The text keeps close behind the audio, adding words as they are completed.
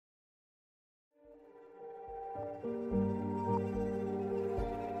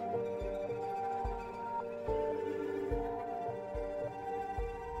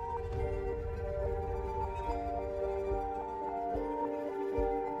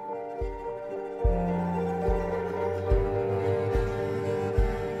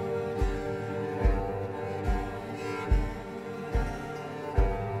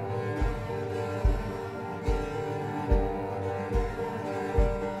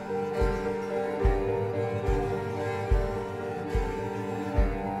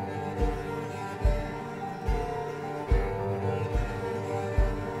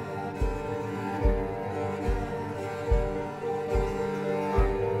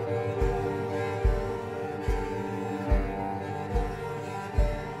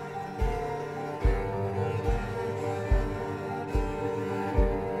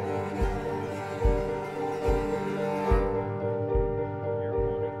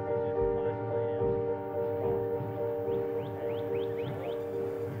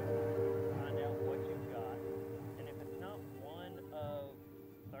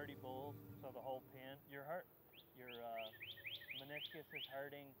esophagus is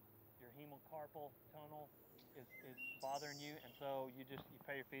hurting, your hemocarpal tunnel is bothering you, and so you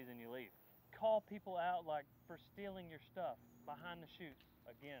pay your fees and you leave. Call people out like for stealing your stuff behind the chutes.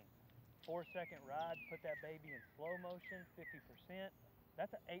 Again, 4-second ride, put that baby in slow motion, 50%.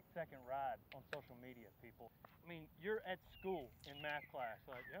 That's an 8-second ride on social media, people. I mean, you're at school in math class,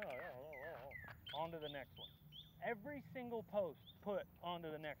 like, on to the next one. Every single post, put on to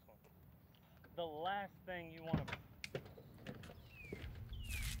the next one. The last thing you want to...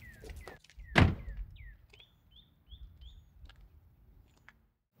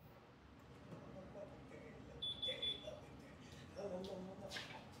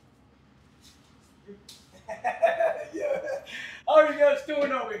 Yeah. How are you guys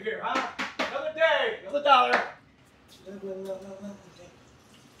doing over here, huh? Another day, another dollar.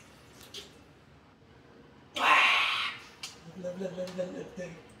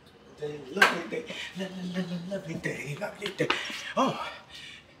 Lovely day. Oh,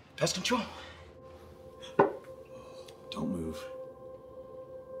 pest control. Don't move.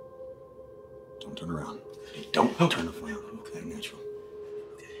 Don't turn around. Don't turn the flame. Okay, natural.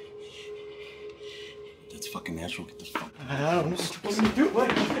 That's fucking natural. Get the fuck. I don't know what you're supposed to do.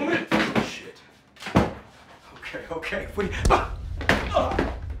 Wait, oh, shit. Okay. What do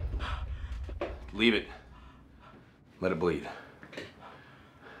you... Leave it. Let it bleed.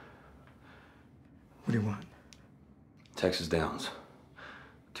 What do you want? Texas Downs.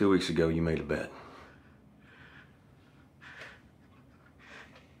 2 weeks ago, you made a bet.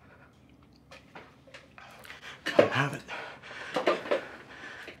 Come have it.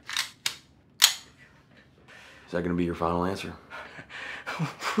 Is that gonna be your final answer?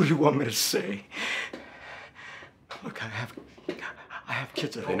 What do you want me to say? Look, I have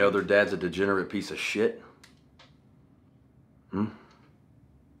kids at home. They know their dad's a degenerate piece of shit?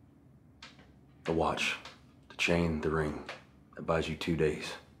 The watch, the chain, the ring. That buys you 2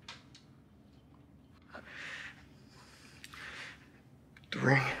 days. The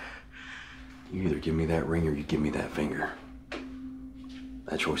ring? You either give me that ring or you give me that finger.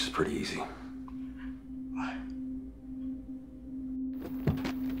 That choice is pretty easy. What?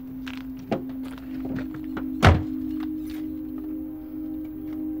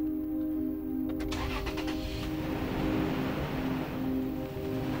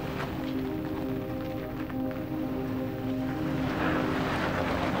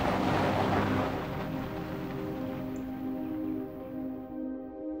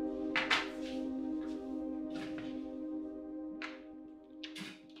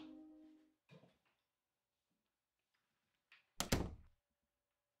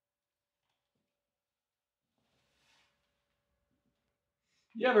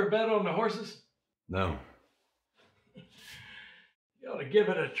 You ever bet on the horses? No. You ought to give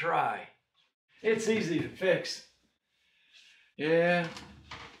it a try. It's easy to fix. Yeah.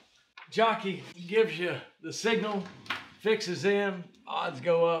 Jockey gives you the signal, fixes in, odds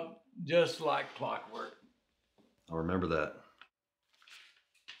go up just like clockwork. I'll remember that.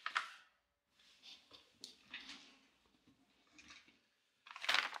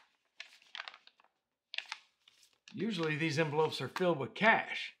 Usually these envelopes are filled with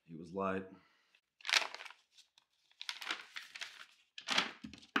cash. He was light.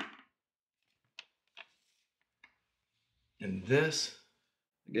 And this?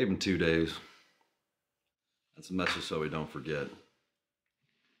 I gave him 2 days. That's a message so we don't forget.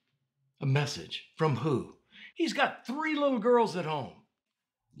 A message? From who? He's got 3 little girls at home.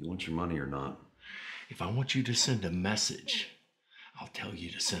 You want your money or not? If I want you to send a message, I'll tell you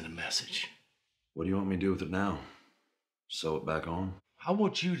to send a message. What do you want me to do with it now? Sew it back on? I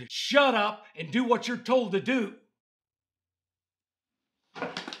want you to shut up and do what you're told to do.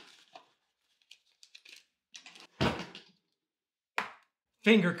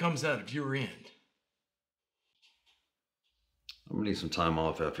 Finger comes out of your end. I'm gonna need some time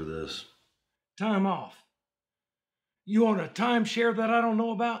off after this. Time off. You on a timeshare that I don't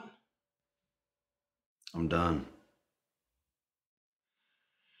know about? I'm done.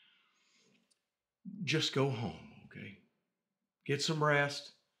 Just go home, okay? Get some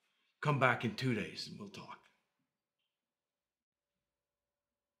rest. Come back in 2 days and we'll talk.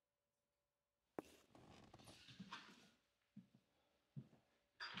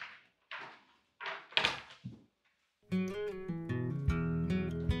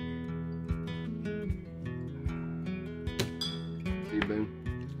 See you, Boone.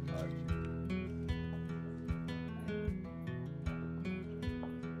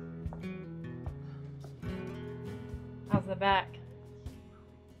 How's the back?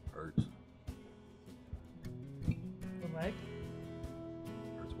 Hurts. The leg?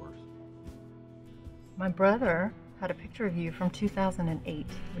 Hurts worse. My brother Had a picture of you from 2008.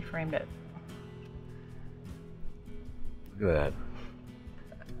 We framed it. Look at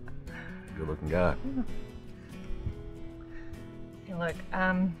that. Good looking guy. Hey, look,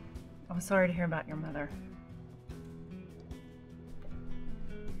 I was sorry to hear about your mother.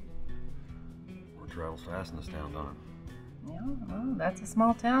 Well, it travels fast in this town, don't it? Yeah, well, that's a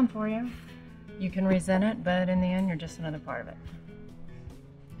small town for you. You can resent it, but in the end, you're just another part of it.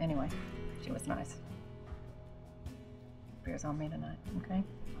 Anyway, she was nice. Beer's on me tonight, okay?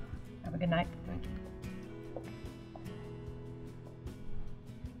 Have a good night. Thank you.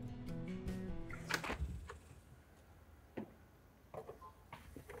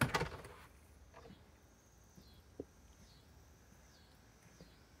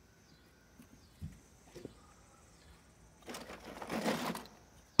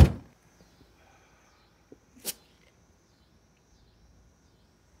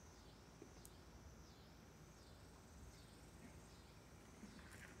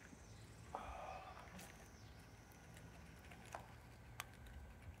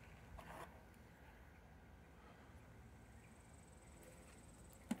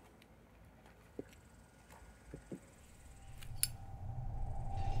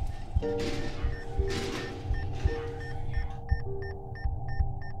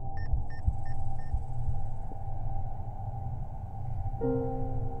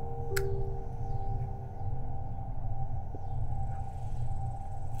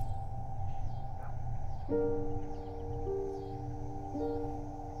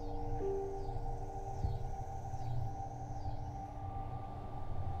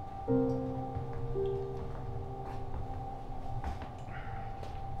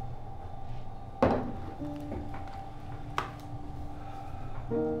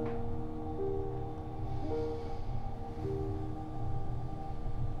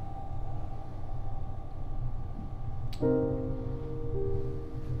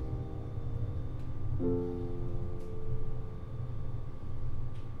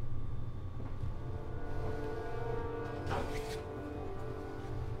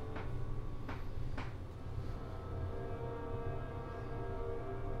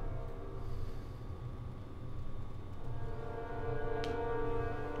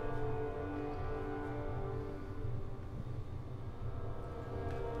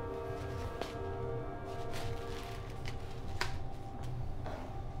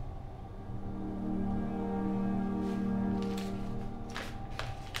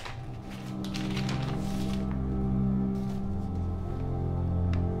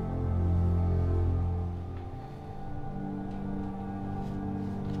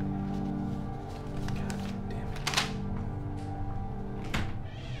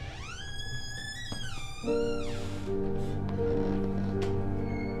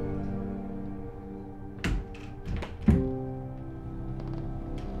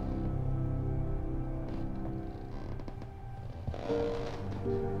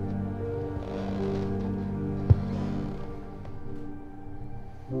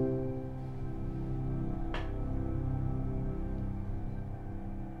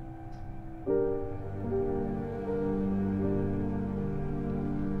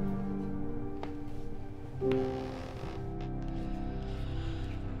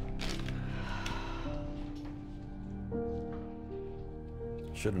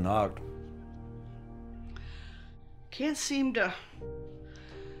 Should have knocked. Can't seem to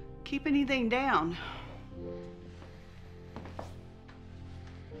keep anything down.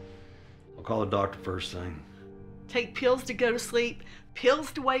 I'll call the doctor first thing. Take pills to go to sleep,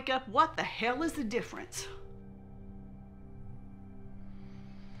 pills to wake up. What the hell is the difference?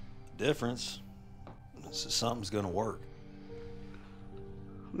 Difference? Something's gonna work.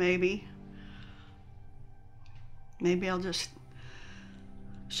 Maybe. Maybe I'll just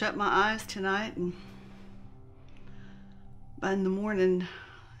shut my eyes tonight and by in the morning,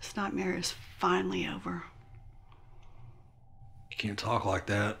 this nightmare is finally over. You can't talk like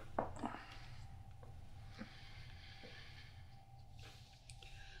that.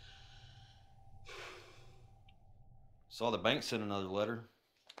 Saw the bank sent another letter.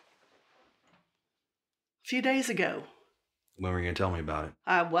 A few days ago. When were you gonna tell me about it?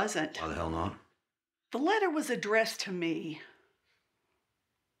 I wasn't. Why the hell not? The letter was addressed to me.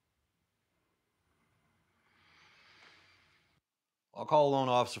 I'll call a loan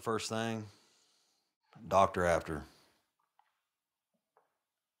officer first thing, doctor after.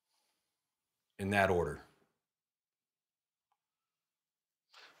 In that order.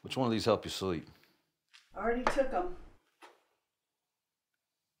 Which one of these help you sleep? I already took them.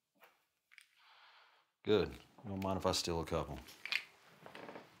 Good. You don't mind if I steal a couple?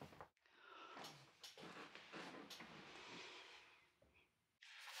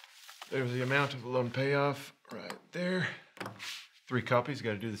 There's the amount of the loan payoff right there. 3 copies,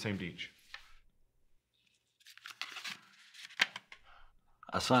 got to do the same to each.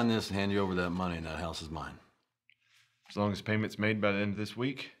 I sign this and hand you over that money, and that house is mine. As long as payment's made by the end of this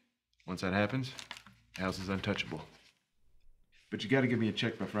week, once that happens, the house is untouchable. But you got to give me a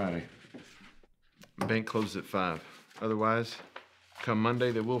check by Friday. The bank closes at 5. Otherwise, come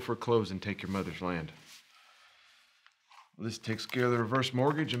Monday, they will foreclose and take your mother's land. Well, this takes care of the reverse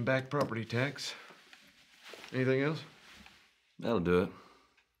mortgage and back property tax. Anything else? That'll do it.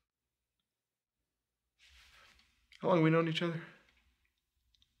 How long have we known each other?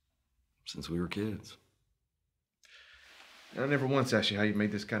 Since we were kids. I never once asked you how you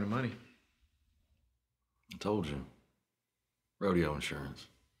made this kind of money. I told you. Rodeo insurance.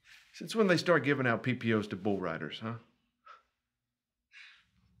 Since when they start giving out PPOs to bull riders, huh?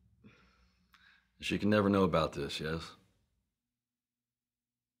 She can never know about this, yes?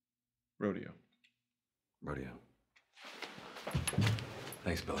 Rodeo. Rodeo.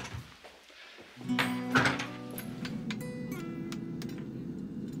 Thanks, Billy.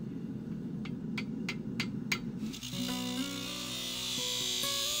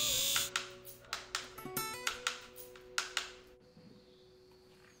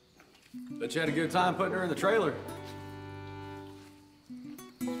 Bet you had a good time putting her in the trailer.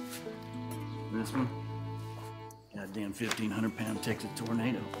 This one? Goddamn 1,500-pound Texas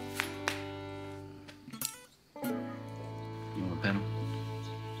tornado. You want to pet him?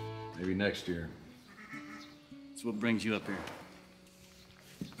 Maybe next year. So what brings you up here?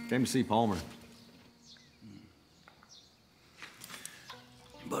 Came to see Palmer.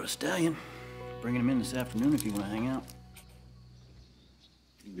 Bought a stallion. Bringing him in this afternoon if you want to hang out.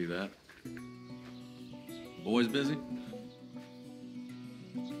 You can do that. Boys busy?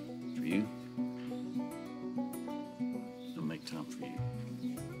 For you? I'll make time for you.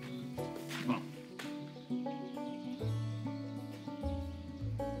 Come on.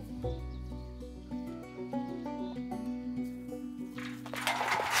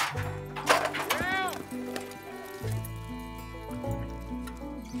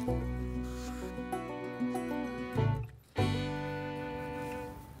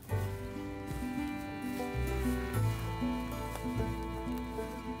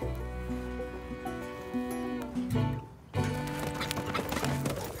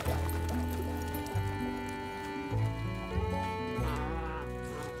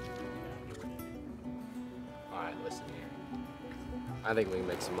 I think we can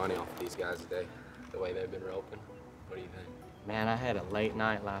make some money off of these guys today, the way they've been roping. What do you think? Man, I had a late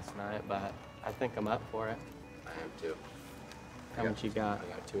night last night, but I think I'm up for it. I am too. How much you got? I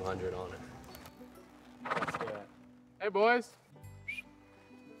got 200 on it. Let's do it. Hey, boys.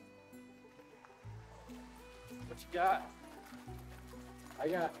 What you got? I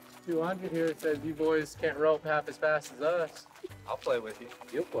got 200 here. It says you boys can't rope half as fast as us. I'll play with you.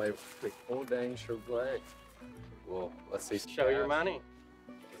 You'll play with me. Oh, dang, sure play. Well, let's see. Show your money.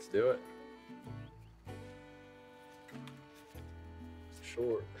 Let's do it.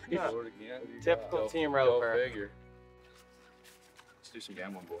 Short. Yeah. Short again. Typical team Go roper. figure. Let's do some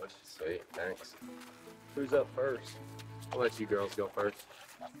gambling, boys. Sweet, thanks. Who's up first? I'll let you girls go first.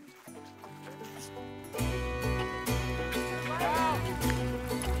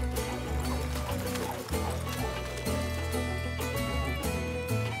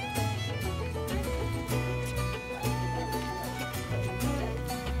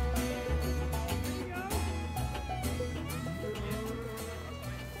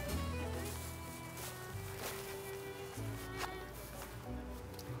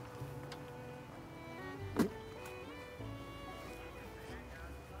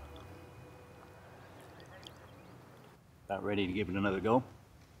 About ready to give it another go?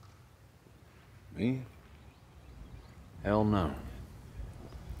 Me? Hell no.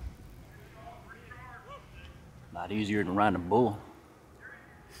 Lot easier than riding a bull.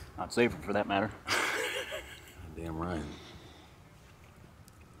 Not safer for that matter. Damn right.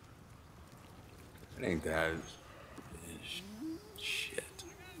 It ain't that. It's shit.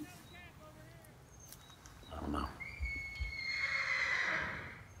 I don't know.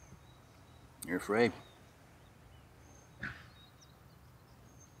 You're afraid?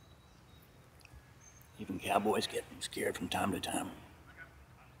 Even cowboys get scared from time to time.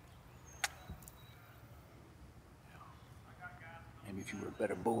 Maybe if you were a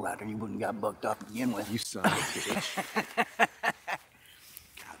better bull rider, you wouldn't got bucked up to begin with. You son of a bitch. God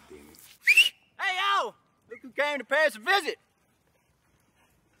damn it. Hey, yo! Look who came to pay us a visit!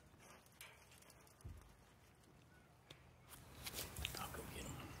 I'll go get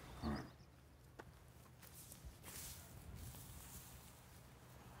him. All right.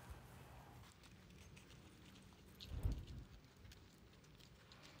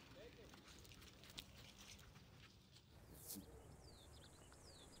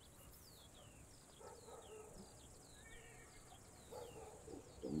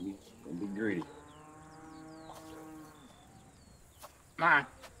 greedy. My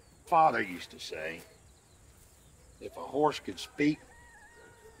father used to say, if a horse could speak,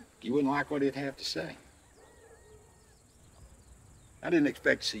 you wouldn't like what it'd have to say. I didn't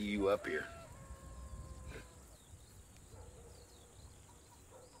expect to see you up here.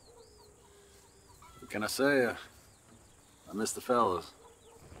 What can I say? I miss the fellas.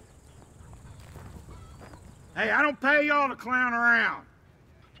 Hey, I don't pay y'all to clown around.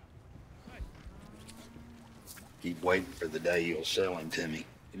 Keep waiting for the day you'll sell him to me.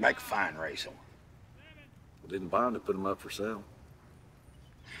 You'd make a fine race on him. We didn't buy him to put him up for sale.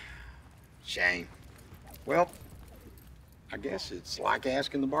 Shame. Well, I guess it's like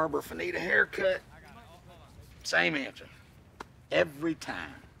asking the barber if I need a haircut. Same answer. Every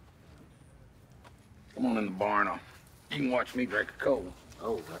time. Come on in the barn. You can watch me drink a cold.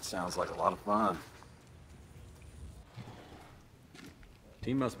 Oh, that sounds like a lot of fun.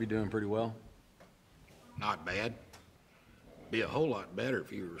 Team must be doing pretty well. Not bad. Be a whole lot better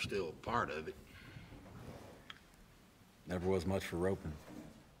if you were still a part of it. Never was much for roping.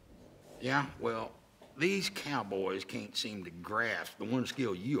 Yeah, well, these cowboys can't seem to grasp the one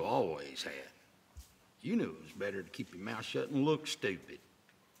skill you always had. You knew it was better to keep your mouth shut and look stupid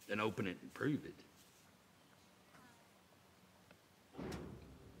than open it and prove it.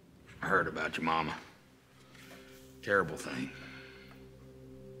 I heard about your mama. Terrible thing.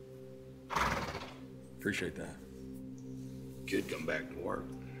 Appreciate that. Could come back to work.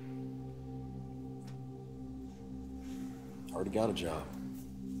 Already got a job.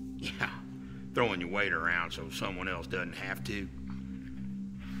 Yeah, throwing your weight around so someone else doesn't have to.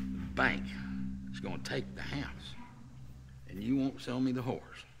 The bank is gonna take the house, and you won't sell me the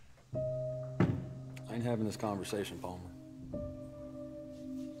horse. I ain't having this conversation, Palmer.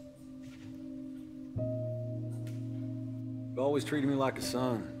 You've always treated me like a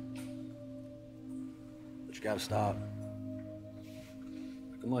son. But you gotta stop.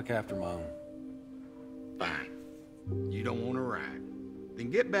 I can look after my own. Fine. You don't want to ride. Then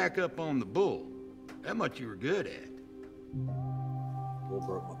get back up on the bull. That much you were good at. Bull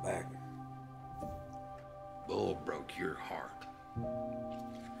broke my back. Bull broke your heart.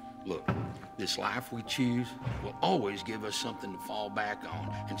 Look, this life we choose will always give us something to fall back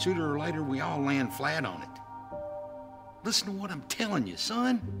on, and sooner or later we all land flat on it. Listen to what I'm telling you,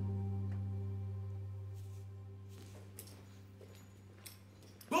 son.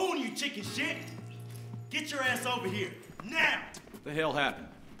 Boone, you chicken shit! Get your ass over here, now! What the hell happened?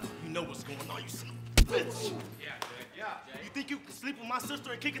 You know what's going on, you son of a bitch! Yeah, You think you can sleep with my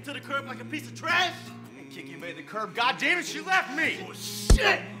sister and kick it to the curb like a piece of trash? Kicking me to the curb, goddammit, she left me! Oh,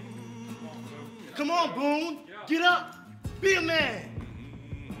 shit! Come on, Boone! Get up! Be a man!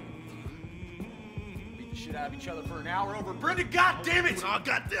 Beat the shit out of each other for an hour over Brenda, goddammit! Oh,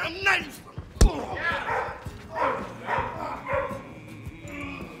 goddamn nice!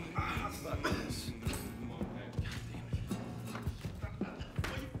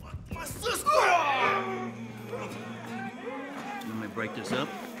 My sister! You want me to break this up?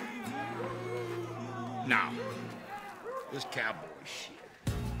 No. This cowboy shit.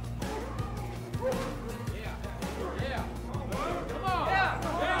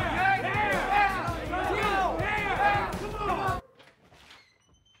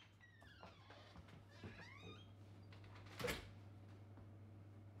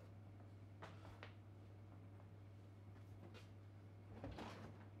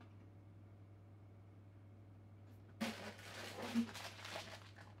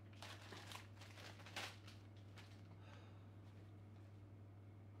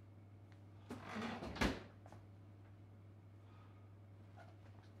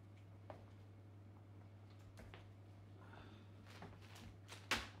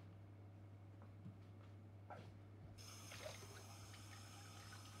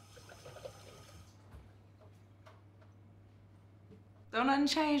 Don't nothing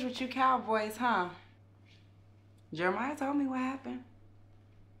change with you cowboys, huh? Jeremiah told me what happened.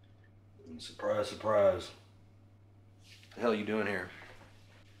 Surprise, surprise. What the hell are you doing here?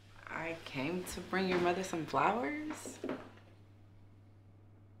 I came to bring your mother some flowers.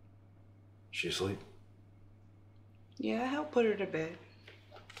 She asleep? Yeah, I helped put her to bed.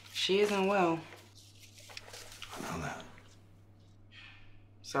 She isn't well. I know that.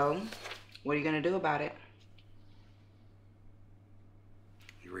 So, what are you gonna do about it?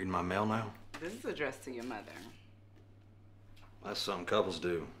 You reading my mail now? This is addressed to your mother. That's something couples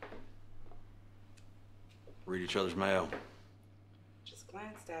do. Read each other's mail. Just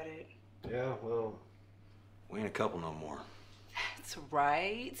glanced at it. Yeah, well, we ain't a couple no more. That's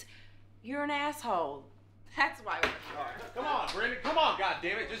right. You're an asshole. That's why we're Come on, Brendan. Come on,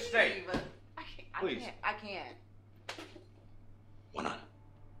 goddammit. Just stay. Steve. Please. I can't. Why not?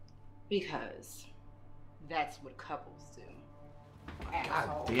 Because that's what couples do.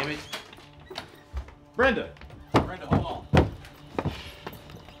 God damn it. Brenda! Brenda, hold on.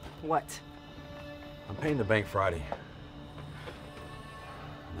 What? I'm paying the bank Friday.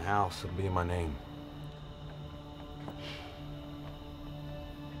 And the house will be in my name.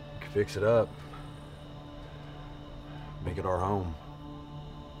 Can fix it up. Make it our home.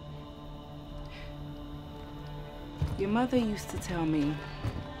 Your mother used to tell me,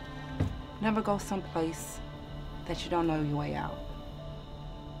 never go someplace that you don't know your way out.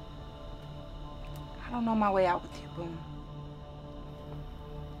 I don't know my way out with you, Boone.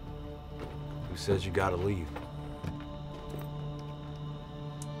 Who says you gotta leave?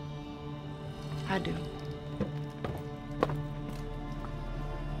 I do.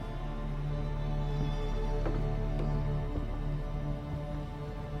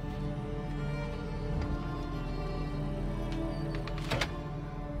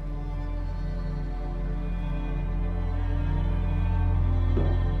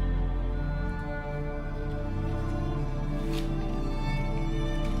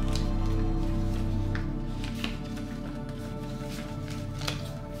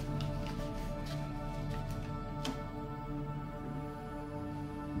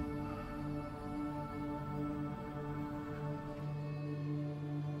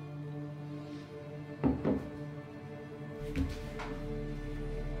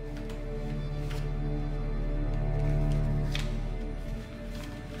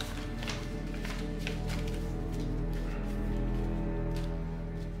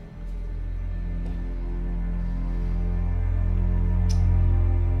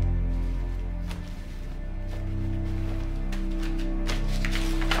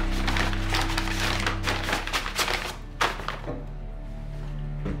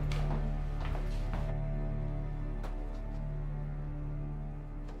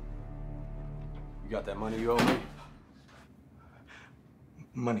 You got that money you owe me?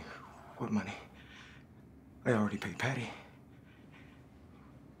 Money? What money? I already paid Patty.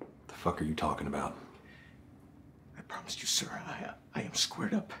 The fuck are you talking about? I promised you, sir. I am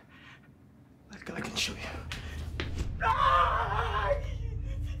squared up. I can show you.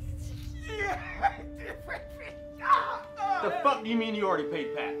 The fuck do you mean you already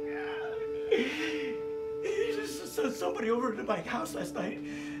paid Pat? He just sent somebody over to my house last night.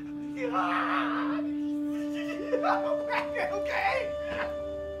 Okay.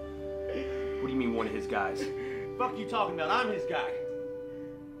 What do you mean one of his guys? Fuck you talking about? I'm his guy.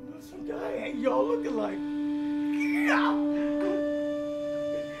 No, some guy y'all looking like.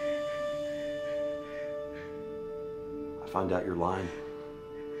 I find out you're lying.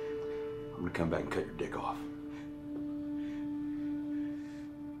 I'm gonna come back and cut your dick off.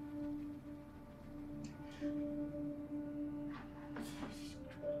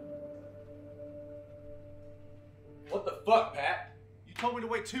 What the fuck, Pat? You told me to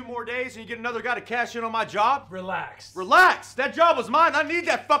wait 2 more days and you get another guy to cash in on my job? Relax. Relax! That job was mine. I need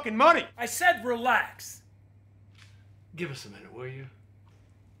that fucking money. I said relax. Give us a minute, will you?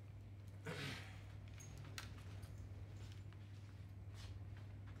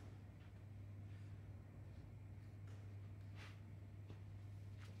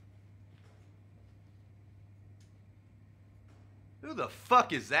 Who the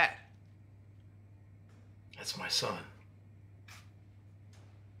fuck is that? That's my son.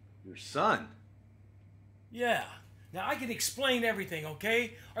 Your son? Yeah. Now I can explain everything,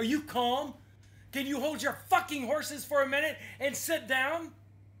 okay? Are you calm? Can you hold your fucking horses for a minute and sit down?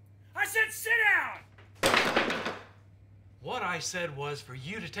 I said sit down! What I said was for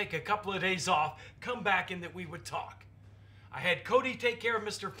you to take a couple of days off, come back, and that we would talk. I had Cody take care of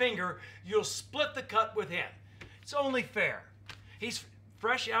Mr. Finger. You'll split the cut with him. It's only fair. He's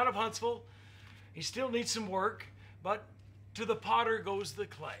fresh out of Huntsville. He still needs some work, but to the potter goes the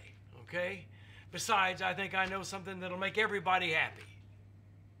clay, okay? Besides, I think I know something that'll make everybody happy.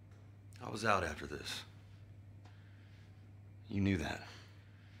 I was out after this. You knew that.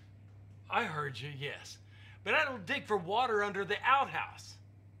 I heard you, yes. But I don't dig for water under the outhouse.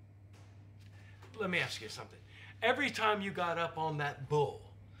 Let me ask you something. Every time you got up on that bull,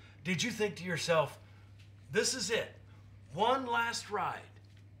 did you think to yourself, this is it, one last ride?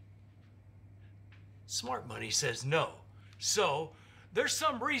 Smart money says no. So, there's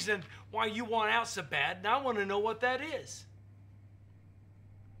some reason why you want out so bad, and I want to know what that is.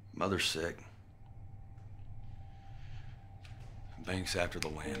 Mother's sick. Bank's after the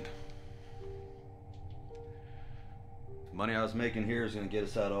land. The money I was making here is gonna get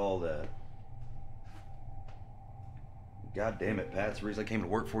us out of all that. God damn it, Pat, it's the reason I came to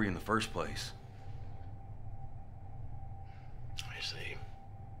work for you in the first place.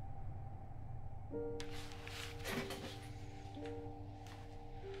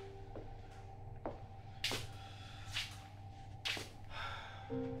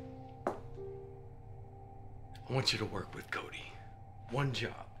 I want you to work with Cody. One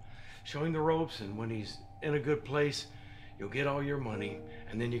job. Show him the ropes, and when he's in a good place, you'll get all your money,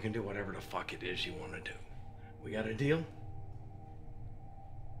 and then you can do whatever the fuck it is you want to do. We got a deal?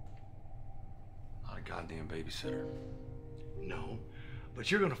 Not a goddamn babysitter. No,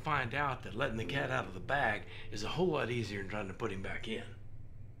 but you're gonna find out that letting the cat out of the bag is a whole lot easier than trying to put him back in.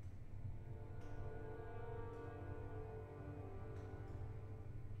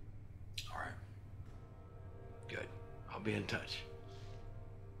 All right. Good. I'll be in touch.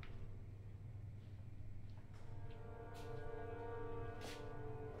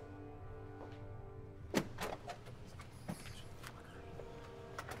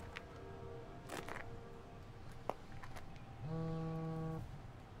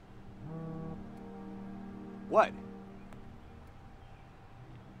 What?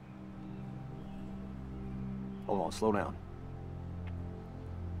 Hold on, slow down.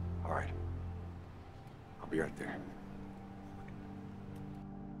 All right. I'll be right there. What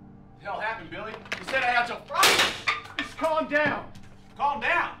the hell happened, Billy? You said I had some problems. Just calm down. Calm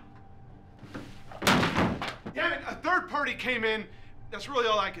down. Damn it, a third party came in. That's really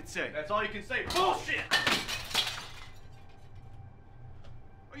all I could say. That's all you can say. Bullshit!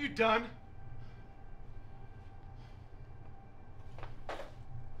 Are you done?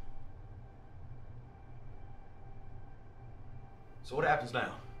 So what happens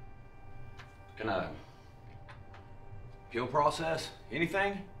now? Can I appeal process?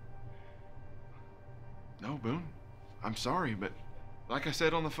 Anything? No, Boone. I'm sorry, but like I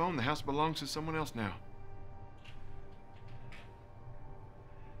said on the phone, the house belongs to someone else now.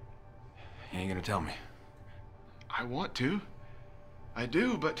 You ain't gonna tell me. I want to. I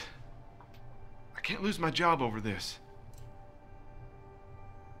do, but I can't lose my job over this.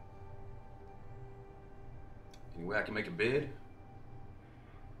 Any way I can make a bid?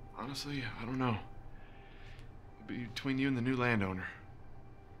 Honestly, I don't know. It'll be between you and the new landowner.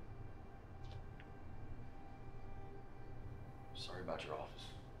 Sorry about your office.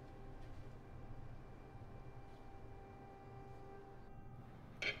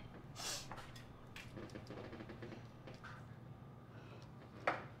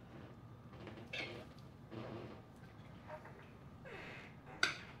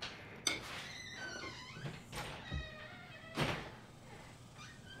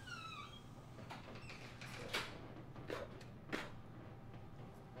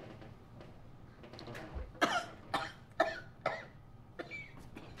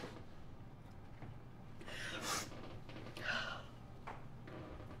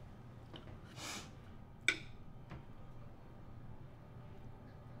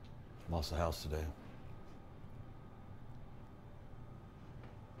 Lost the house today.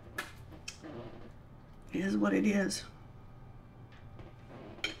 It is what it is.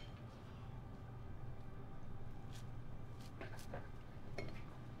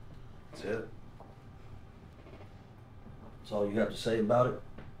 That's it. That's all you have to say about it?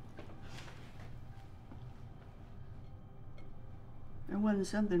 There wasn't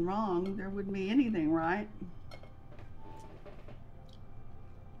something wrong. There wouldn't be anything right.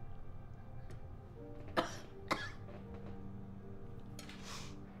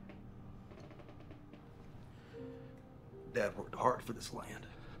 Dad worked hard for this land.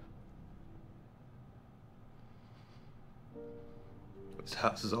 This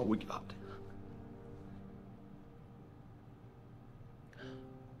house is all we got.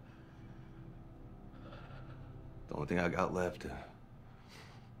 The only thing I got left to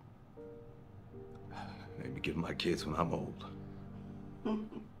maybe give my kids when I'm old.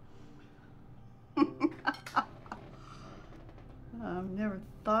 I've never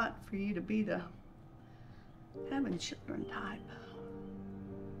thought for you to be the having children type.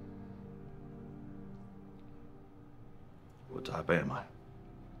 What type am I?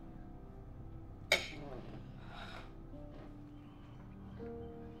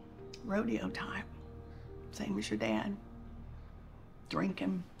 Rodeo type. Same as your dad.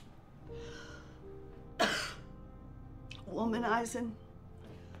 Drinking. Womanizing.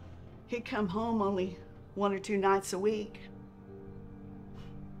 He'd come home only 1 or 2 nights a week.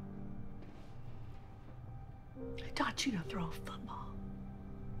 I taught you to throw a football.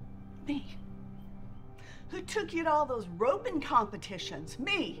 Me. Who took you to all those roping competitions?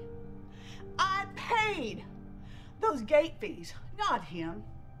 Me. I paid those gate fees, not him.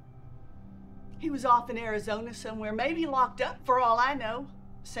 He was off in Arizona somewhere, maybe locked up for all I know,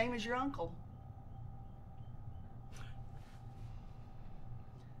 same as your uncle.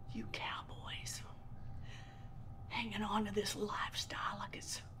 You cowboys, hanging on to this lifestyle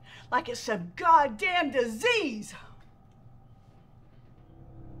like it's some goddamn disease.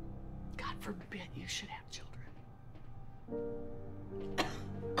 forbid you should have children.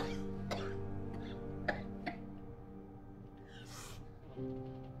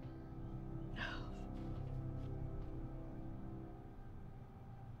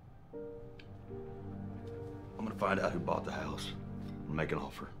 I'm gonna find out who bought the house and make an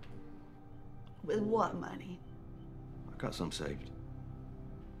offer. With what money? I got some saved.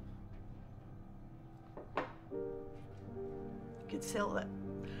 You could sell that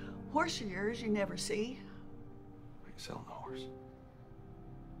horse of yours you never see. I can sell the horse.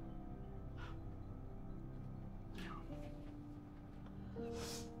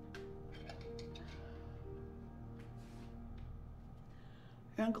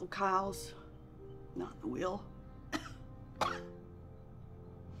 Your Uncle Kyle's not in the will.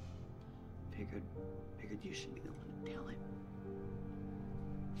 Figured you should be the one to tell him.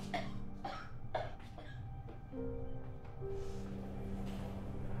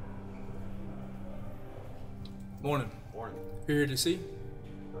 Morning. Morning. Who here to see?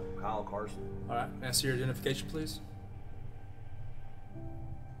 Kyle Carson. All right. May I see your identification, please?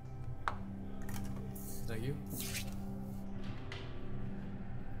 Thank you.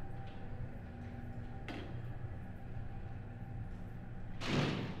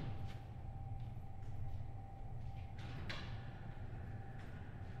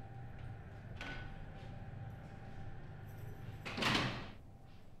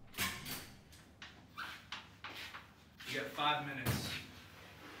 You got 5 minutes.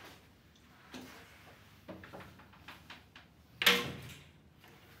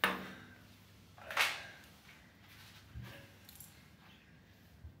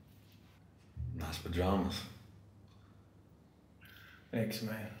 Nice pajamas. Thanks,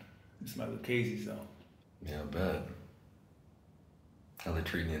 man. It's my Lucchese's, though. Yeah, I bet. How they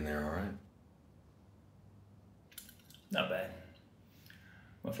treating you in there, all right? Not bad.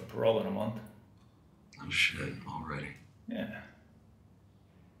 Went for parole in a month. Oh, shit, already. Yeah.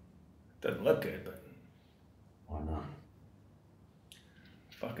 Doesn't look good, but Why not?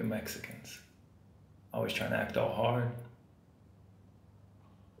 fucking Mexicans. Always trying to act all hard.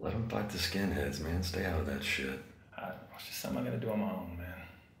 Let them fight the skinheads, man. Stay out of that shit. It's just something I gotta do on my own, man.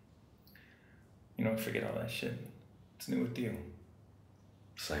 You don't forget all that shit. It's new with you.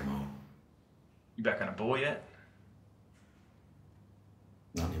 Same old. You back on a bull yet?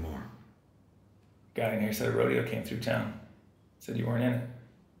 Not anymore. Guy in here said a rodeo came through town. Said you weren't in it.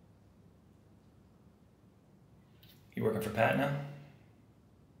 You working for Pat now?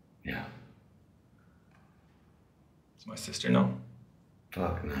 Yeah. Does my sister know?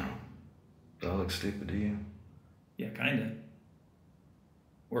 Fuck no. Do I look stupid to you? Yeah, kinda.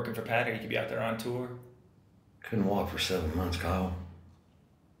 Working for Pat, or you could be out there on tour. Couldn't walk for 7 months, Kyle.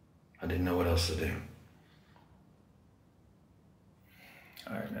 I didn't know what else to do.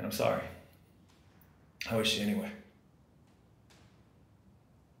 All right, man, I'm sorry. How is she anyway?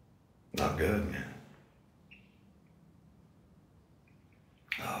 Not good, man.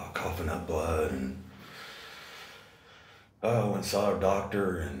 Oh, coughing up blood and... Oh, went and saw her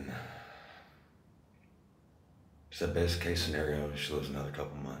doctor and... Said best case scenario, she lives another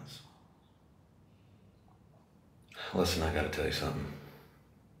couple months. Listen, I gotta tell you something.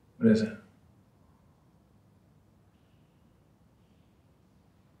 What is it?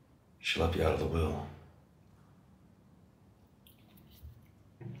 She left you out of the will.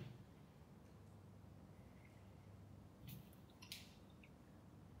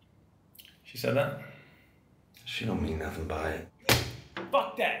 She said that? She don't mean nothing by it.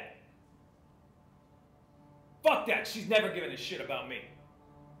 Fuck that! Fuck that! She's never given a shit about me.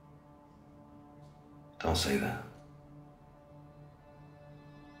 Don't say that.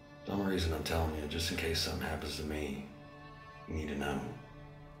 The only reason I'm telling you, just in case something happens to me, you need to know.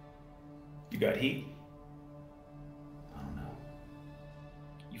 You got heat? I don't know.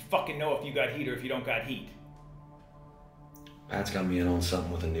 You fucking know if you got heat or if you don't got heat. Pat's got me in on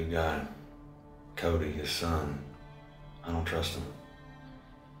something with a new guy. Cody, his son. I don't trust him.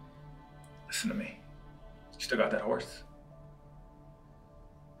 Listen to me. You still got that horse?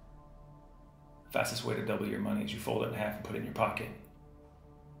 The fastest way to double your money is you fold it in half and put it in your pocket.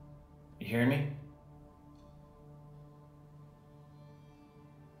 You hearing me?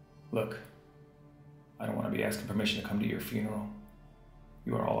 Look, I don't want to be asking permission to come to your funeral.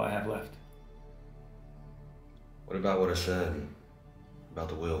 You are all I have left. What about what I said about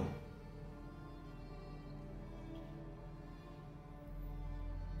the will?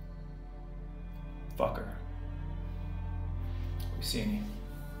 Fuck her. I'll be seeing you.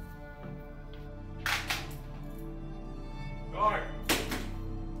 Guard!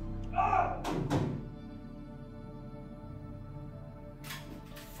 Ah!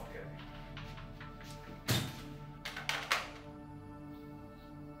 Fuck it.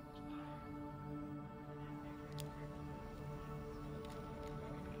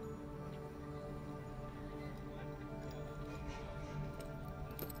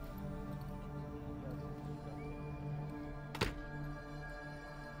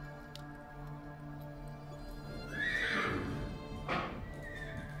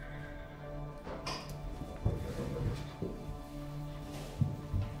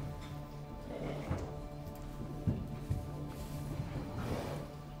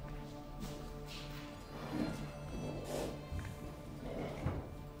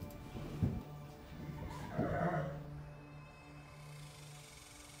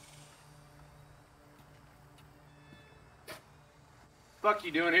 Fuck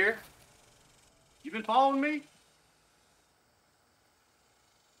you doing here? You been following me?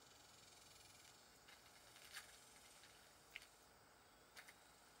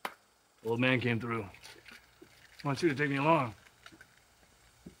 Old man came through. Wants you to take me along.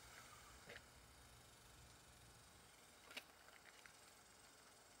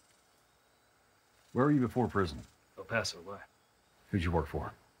 Where were you before prison? El Paso, why? Who'd you work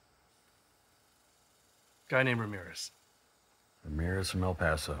for? Guy named Ramirez. Ramirez from El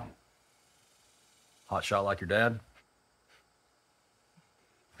Paso. Hot shot like your dad?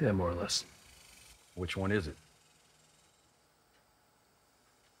 Yeah, more or less. Which one is it?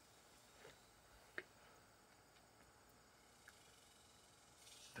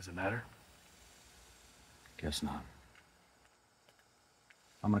 Does it matter? Guess not.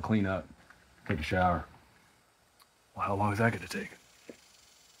 I'm gonna clean up, take a shower. Well, how long is that gonna take?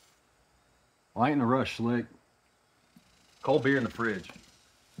 Well, I ain't in a rush, Slick. Cold beer in the fridge.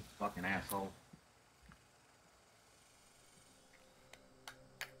 Fucking asshole.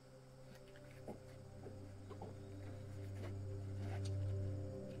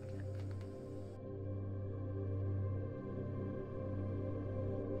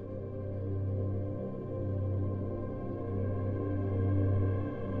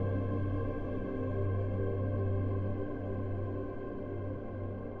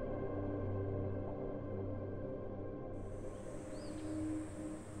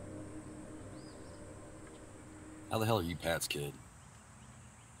 How the hell are you Pat's kid?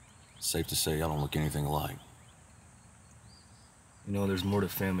 Safe to say I don't look anything alike. You know, there's more to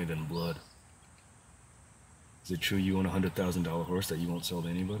family than blood. Is it true you own a $100,000 horse that you won't sell to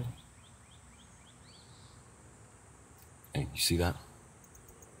anybody? Hey, you see that?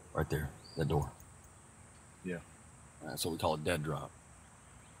 Right there, that door. Yeah. That's what we call a dead drop.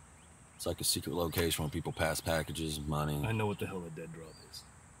 It's like a secret location where people pass packages, money. I know what the hell a dead drop is.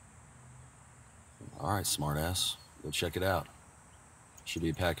 All right, smartass. Go check it out. Should be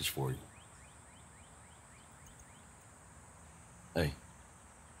a package for you. Hey,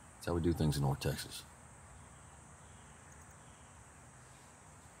 that's how we do things in North Texas.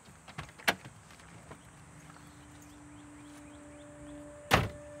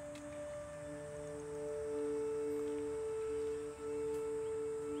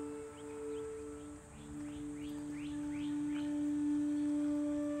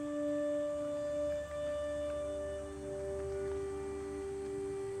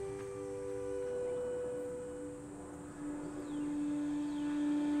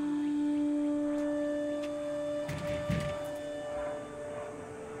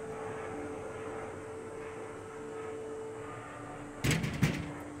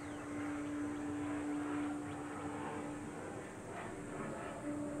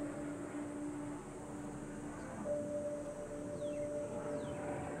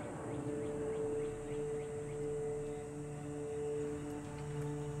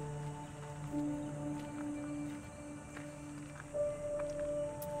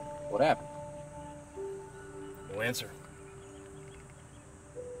 What happened? No answer.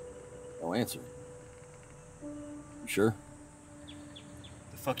 No answer. You sure?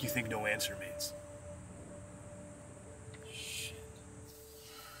 The fuck you think no answer means?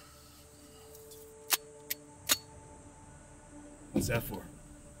 What's that for?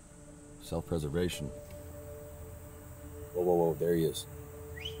 Self-preservation. Whoa, whoa, whoa, there he is.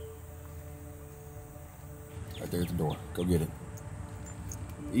 Right there at the door. Go get it.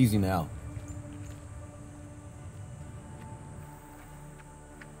 Easy now.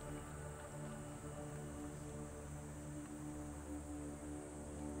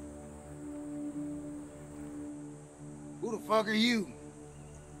 Who the fuck are you?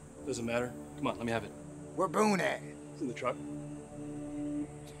 Doesn't matter. Come on, let me have it. Where Boone at? It's in the truck. You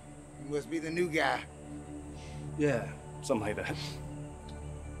must be the new guy. Yeah, something like that.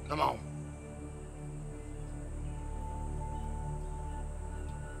 Come on.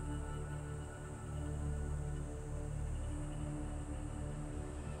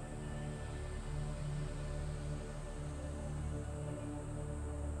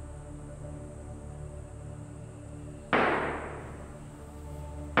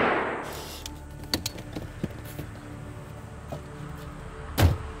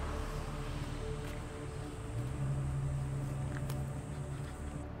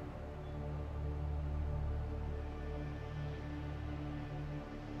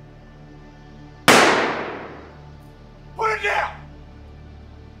 Put it down!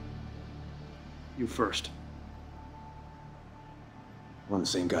 You first. We're on the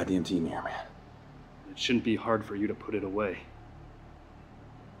same goddamn team here, man. It shouldn't be hard for you to put it away.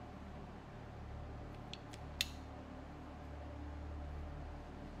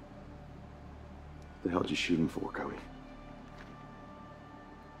 What the hell did you shoot him for, Cody?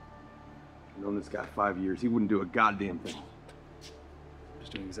 I've known this guy 5 years. He wouldn't do a goddamn thing.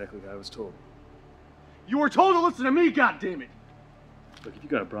 Just doing exactly what I was told. You were told to listen to me, goddammit! Look, if you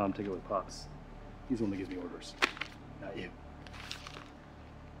got a problem, take it with Pops. He's the one that gives me orders, not you.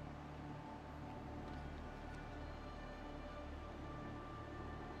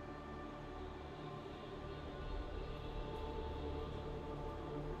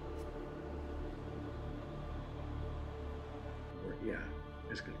 Yeah,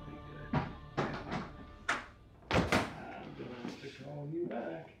 it's gonna be good. I'm gonna call you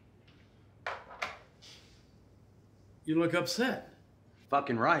back. You look upset.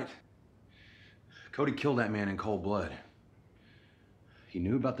 Fucking right. Cody killed that man in cold blood. He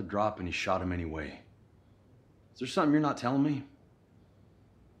knew about the drop and he shot him anyway. Is there something you're not telling me?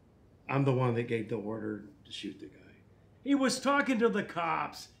 I'm the one that gave the order to shoot the guy. He was talking to the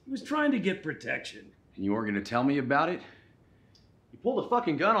cops. He was trying to get protection. And you weren't gonna tell me about it? You pulled a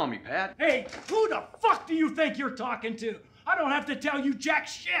fucking gun on me, Pat. Hey, who the fuck do you think you're talking to? I don't have to tell you jack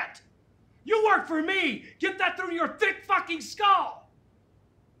shit. You work for me. Get that through your thick fucking skull.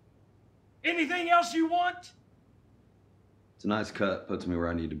 Anything else you want? It's a nice cut, puts me where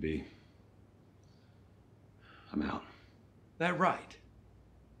I need to be. I'm out. That right?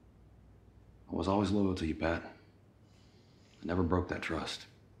 I was always loyal to you, Pat. I never broke that trust.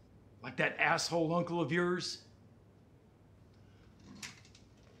 Like that asshole uncle of yours?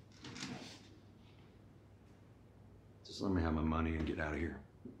 Just let me have my money and get out of here.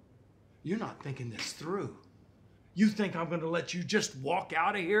 You're not thinking this through. You think I'm gonna let you just walk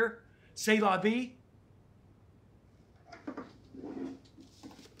out of here? C'est la vie?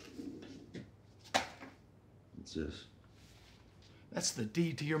 What's this? That's the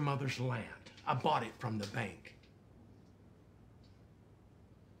deed to your mother's land. I bought it from the bank.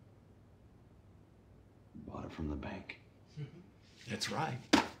 Bought it from the bank. That's right.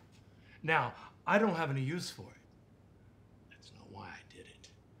 Now, I don't have any use for it. That's not why I did it.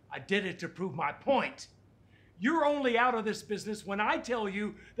 I did it to prove my point. You're only out of this business when I tell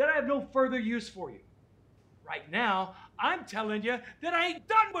you that I have no further use for you. Right now, I'm telling you that I ain't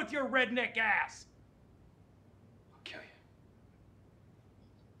done with your redneck ass. I'll kill you.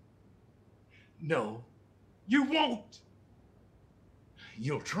 No, you won't.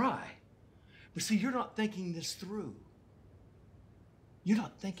 You'll try. But see, you're not thinking this through. You're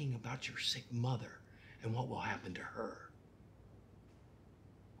not thinking about your sick mother and what will happen to her.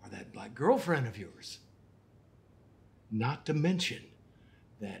 Or that black girlfriend of yours. Not to mention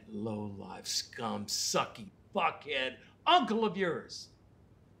that low-life, scum, sucky, fuckhead uncle of yours.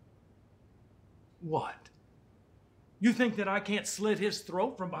 What? You think that I can't slit his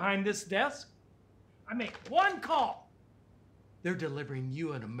throat from behind this desk? I make one call. They're delivering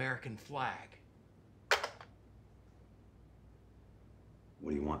you an American flag. What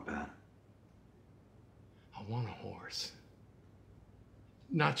do you want, Pat? I want a horse.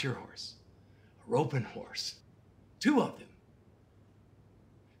 Not your horse. A roping horse. 2 of them.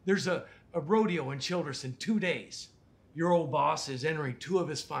 There's a rodeo in Childress in 2 days. Your old boss is entering 2 of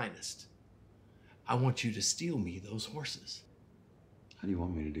his finest. I want you to steal me those horses. How do you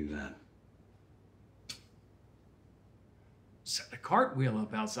want me to do that? Set a cartwheel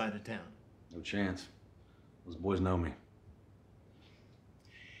up outside of town. No chance. Those boys know me.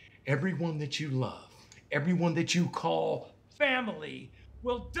 Everyone that you love, everyone that you call family,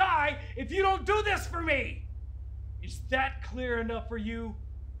 will die if you don't do this for me. Is that clear enough for you?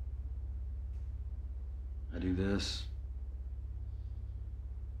 I do this.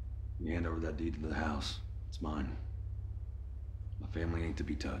 You hand over that deed to the house. It's mine. My family ain't to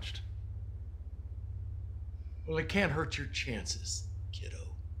be touched. Well, it can't hurt your chances,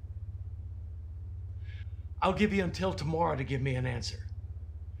 kiddo. I'll give you until tomorrow to give me an answer.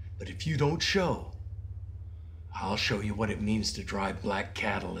 But if you don't show, I'll show you what it means to drive black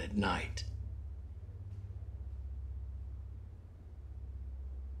cattle at night.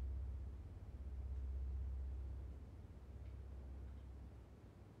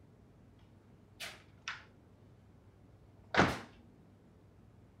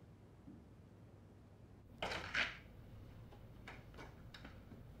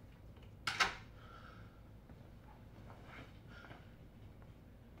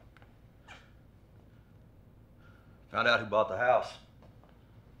 Found out who bought the house.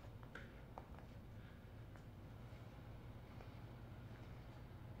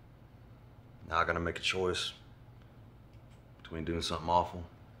 Now I gotta make a choice between doing something awful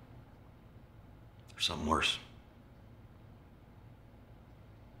or something worse.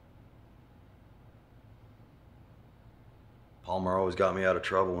 Palmer always got me out of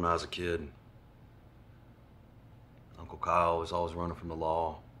trouble when I was a kid. Uncle Kyle was always running from the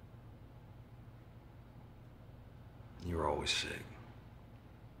law. You were always sick.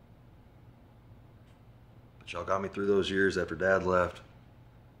 But y'all got me through those years after Dad left.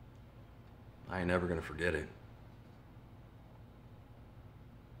 I ain't never gonna forget it.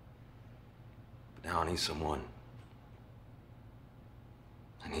 But now I need someone.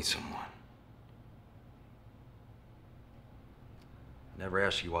 I need someone. I never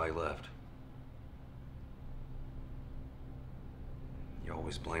asked you why he left. You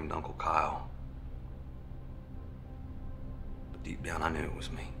always blamed Uncle Kyle. But deep down, I knew it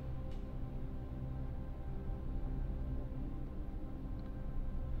was me.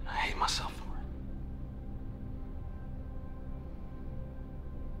 I hate myself for it.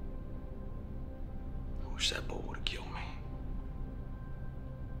 I wish that bull would have killed me.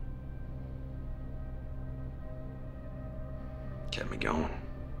 Kept me going.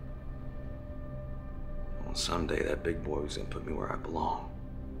 Well, someday that big boy was gonna put me where I belong.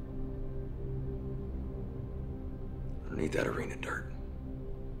 Underneath that arena dirt.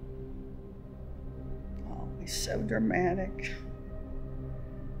 Oh, he's so dramatic.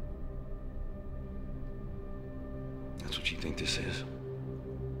 That's what you think this is?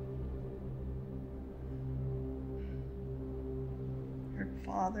 Your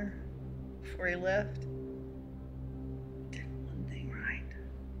father, before he left, did one thing right.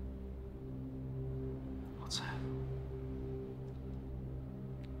 What's that?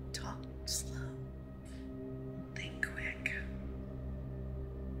 Talk slow. Think quick.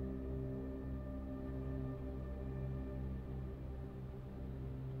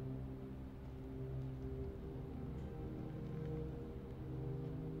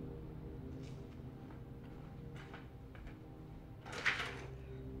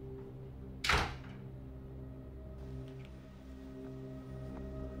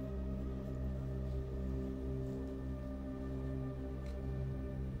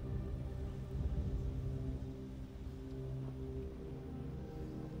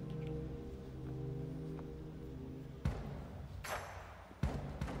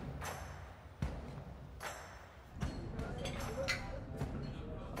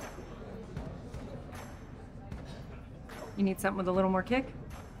 You need something with a little more kick?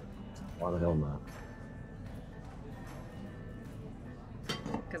 Why the hell not?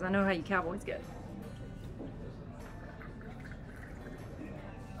 Because I know how you cowboys get.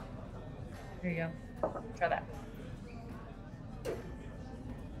 Here you go. Try that.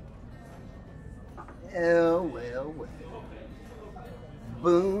 Well, well, well.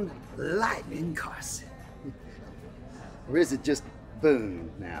 Boone Lightning Carson. Or is it just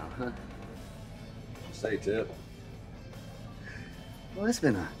Boone now, huh? Say, Tip. Well, it's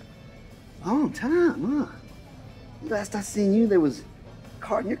been a long time, huh? Last I seen you, there was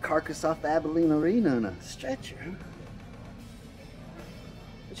carting your carcass off the Abilene Arena in a stretcher, huh?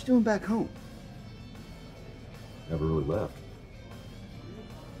 What you doing back home? Never really left.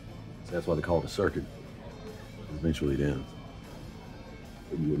 So that's why they call it a circuit. Eventually it ends.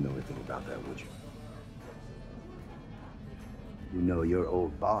 But you wouldn't know anything about that, would you? You know your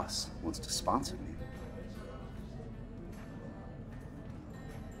old boss wants to sponsor me.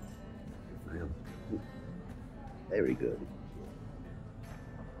 Good for him. Very good.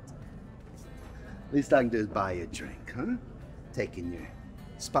 Least I can do is buy you a drink, huh? Taking your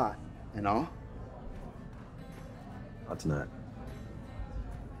spot and all. Not tonight.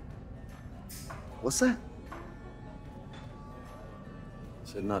 What's that?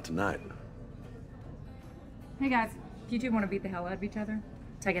 Said not tonight. Hey guys, if you two want to beat the hell out of each other,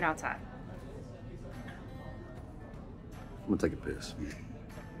 take it outside. I'm gonna take a piss.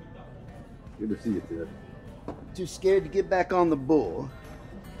 Good to see you, Ted. Too scared to get back on the bull.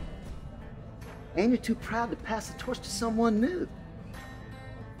 And you're too proud to pass the torch to someone new.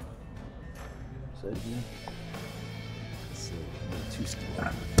 Say it again. Too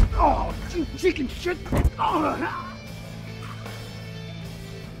scared. Oh, you chicken shit! Oh.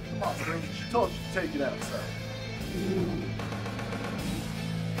 Come on, Spring. She told you to take it outside.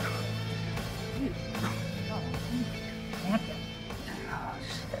 Oh,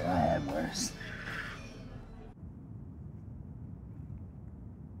 shit, I had worse.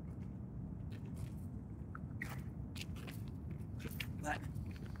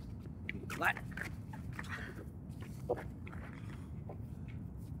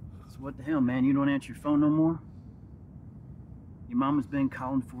 So what the hell, man? You don't answer your phone no more? Your mama's been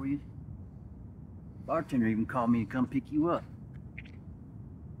calling for you. Bartender even called me to come pick you up.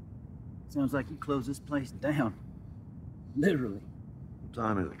 Sounds like you closed this place down. Literally. What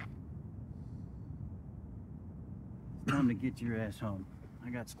time is it? It's time to get your ass home. I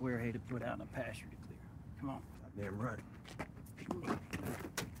got square hay to put out and a pasture to clear. Come on. Damn right.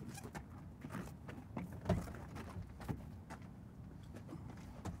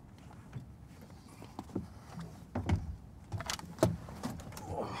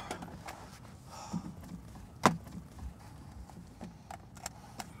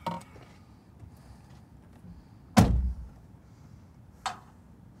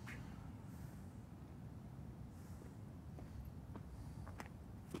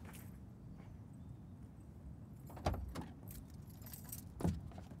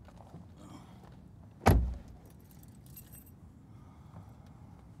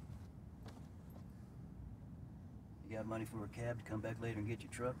 You got money for a cab to come back later and get your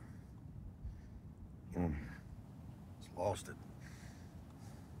truck? Just lost it.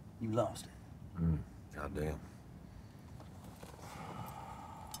 You lost it. Goddamn.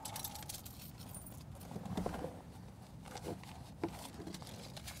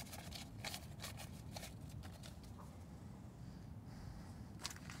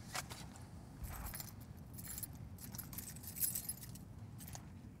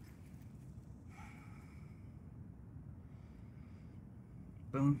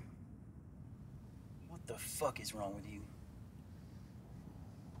 Boone, what the fuck is wrong with you?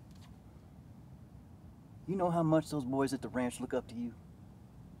 You know how much those boys at the ranch look up to you?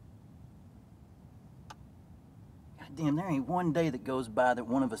 Goddamn, there ain't one day that goes by that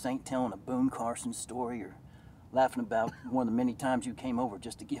one of us ain't telling a Boone Carson story or laughing about one of the many times you came over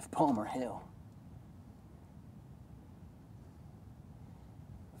just to give Palmer hell.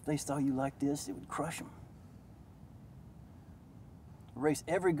 If they saw you like this, it would crush them. Erase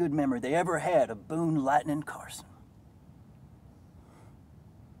every good memory they ever had of Boone Lightning Carson.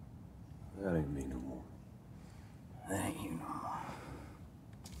 That ain't me no more. That ain't you no more.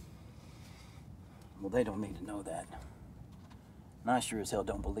 Well, they don't need to know that. And I sure as hell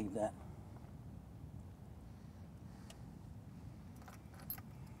don't believe that.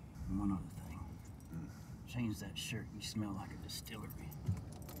 And one other thing. Change that shirt. You smell like a distillery.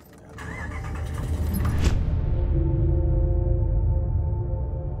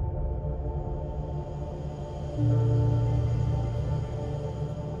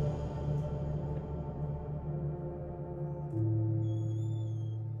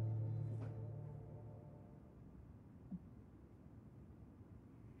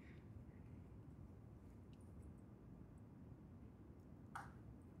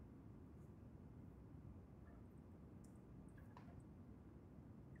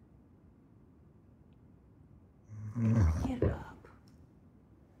 Get up.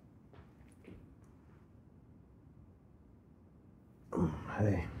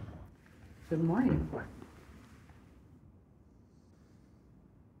 Hey. Good morning.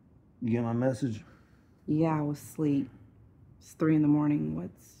 You get my message? Yeah, I was asleep. It's 3 in the morning.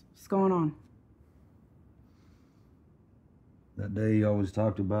 What's going on? That day you always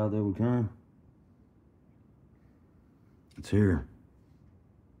talked about that would come? It's here.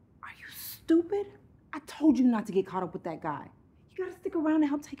 Are you stupid? I told you not to get caught up with that guy. You gotta stick around and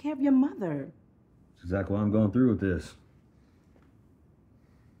help take care of your mother. That's exactly why I'm going through with this.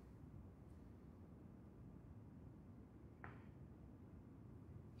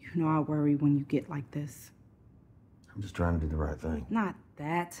 You know I worry when you get like this. I'm just trying to do the right thing. Not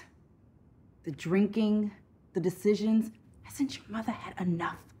that. The drinking, the decisions. Hasn't your mother had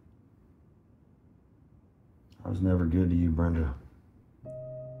enough? I was never good to you, Brenda.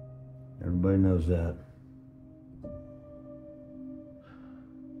 Everybody knows that.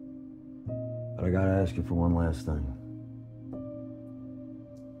 But I gotta ask you for one last thing.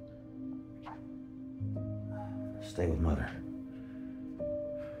 Stay with Mother.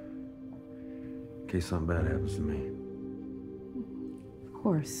 In case something bad happens to me. Of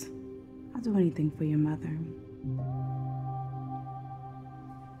course. I'll do anything for your mother.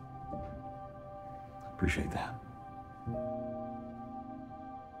 Appreciate that.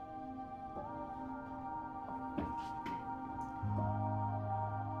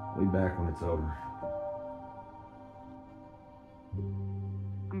 I'll be back when it's over.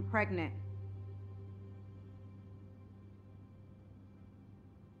 I'm pregnant.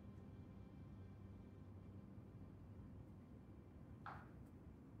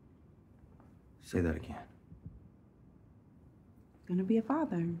 Say that again. Gonna be a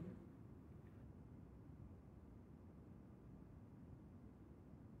father.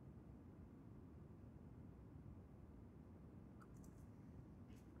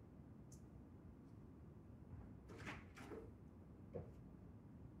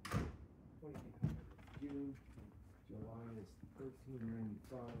 June, July is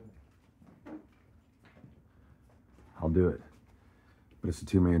 1395. I'll do it. But it's a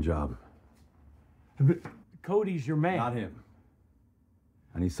two-man job. But Cody's your man. Not him.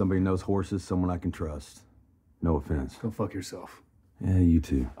 I need somebody who knows horses, someone I can trust. No offense. Go fuck yourself. Yeah, you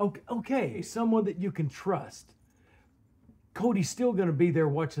too. Okay, someone that you can trust. Cody's still gonna be there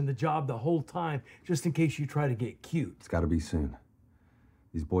watching the job the whole time, just in case you try to get cute. It's gotta be soon.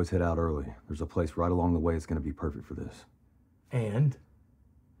 These boys head out early. There's a place right along the way that's gonna be perfect for this. And?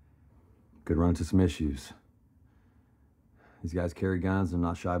 Could run into some issues. These guys carry guns and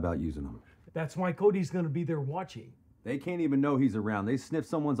not shy about using them. That's why Cody's gonna be there watching. They can't even know he's around. They sniff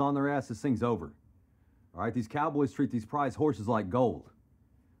someone's on their ass, this thing's over. All right, these cowboys treat these prize horses like gold.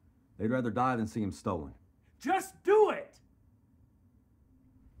 They'd rather die than see them stolen. Just do it!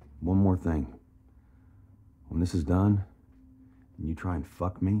 One more thing. When this is done, and you try and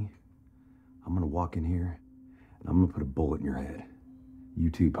fuck me, I'm gonna walk in here, and I'm gonna put a bullet in your head. You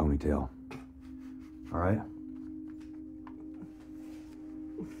too, Ponytail. All right?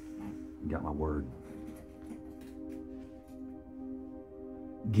 You got my word.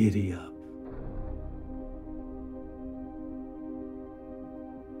 Giddy up.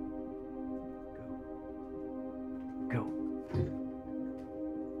 Go.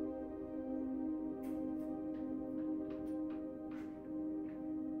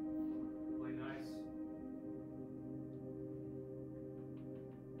 Play nice.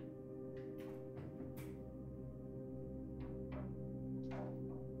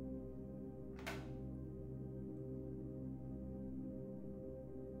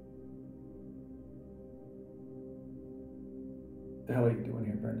 What the hell are you doing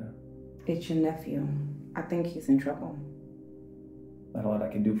here, Brenda? It's your nephew. I think he's in trouble. Not a lot I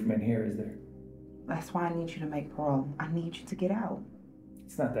can do from in here, is there? That's why I need you to make parole. I need you to get out.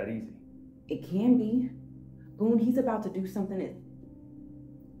 It's not that easy. It can be. Boone, he's about to do something that...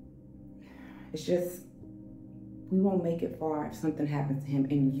 It's just... We won't make it far if something happens to him,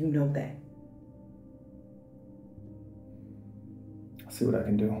 and you know that. I'll see what I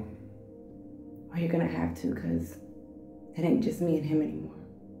can do. Or you're gonna have to, because it ain't just me and him anymore.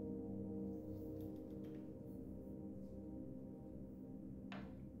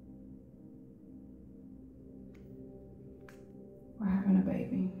 We're having a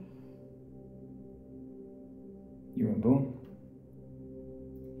baby. You and Boone?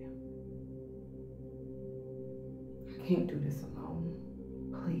 I can't do this alone.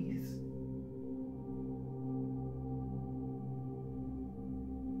 Please.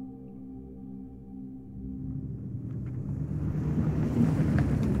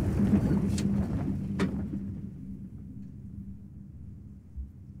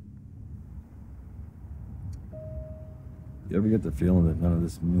 You ever get the feeling that none of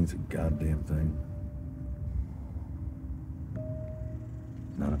this means a goddamn thing?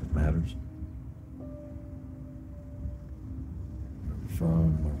 None of it matters. Where we're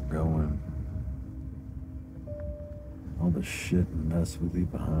from, where we're going. All the shit and mess we leave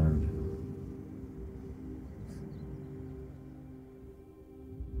behind.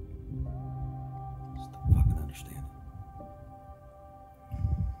 Just don't fucking understand it.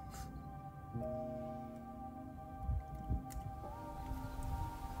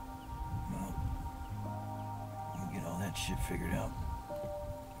 Shit figured out.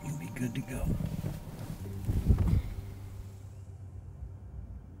 You'll be good to go.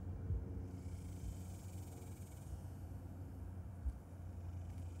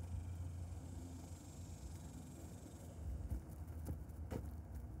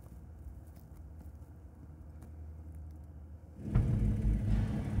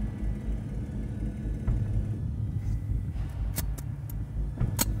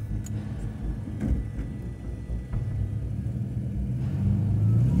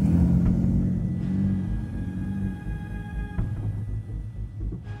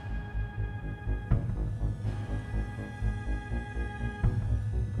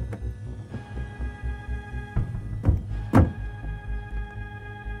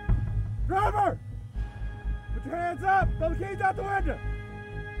 Driver! Put your hands up! Throw the keys out the window!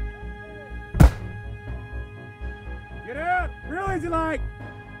 Get out! Real easy like!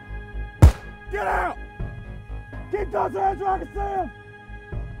 Get out! Keep those hands where I can see them!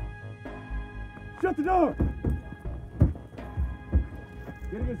 Shut the door!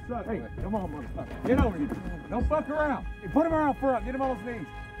 Get a good shot. Hey, come on, motherfucker. Get over here. Don't fuck around. You put him around front. Get him on his knees.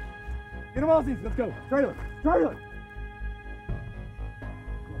 Get him on his knees. Let's go. Trailer. Trailer.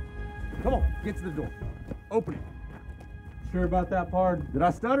 Come on. Get to the door. Open it. Sure about that part? Did I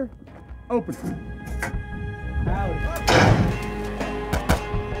stutter? Open it.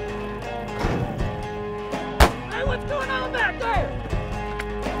 Hey, what's going on back there?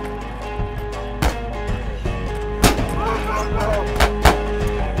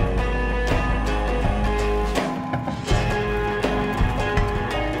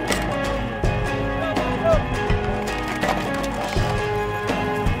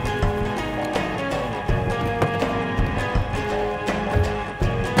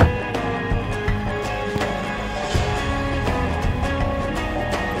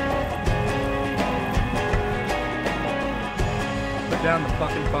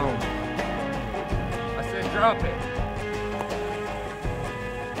 phone. I said drop it.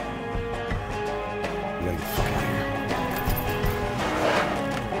 We gotta get the fuck out of here.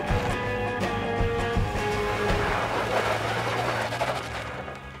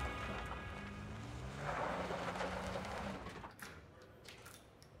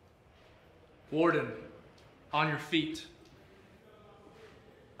 Warden, on your feet.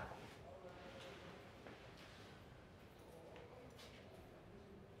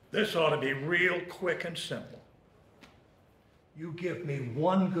 This ought to be real quick and simple. You give me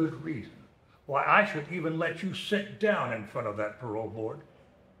one good reason why I should even let you sit down in front of that parole board.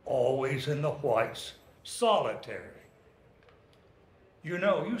 Always in the whites, solitary. You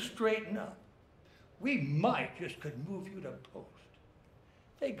know, you straighten up. We might just could move you to post.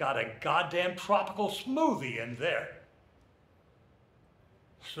 They got a goddamn tropical smoothie in there.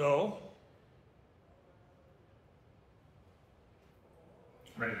 So?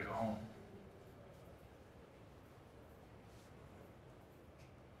 Ready to go home.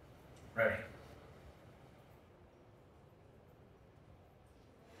 Ready.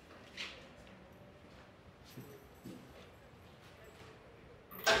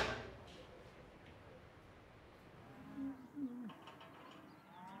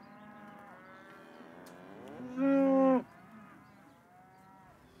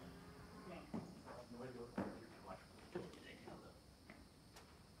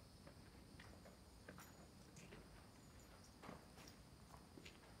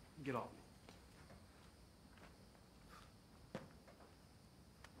 Get off.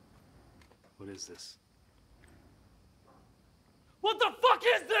 What is this? What the fuck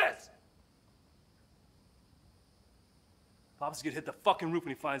is this? Pops gonna hit the fucking roof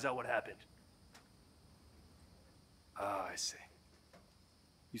when he finds out what happened. Ah, I see.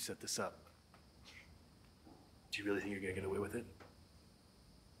 You set this up. Do you really think you're gonna get away with it?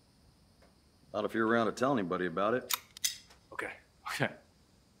 Not if you're around to tell anybody about it. Okay.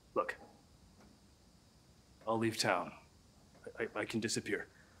 Look. I'll leave town. I can disappear.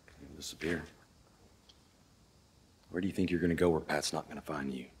 You can disappear? Where do you think you're gonna go where Pat's not gonna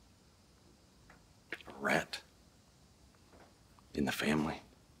find you? A rat? In the family?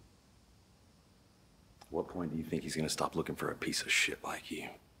 At what point do you think he's gonna stop looking for a piece of shit like you?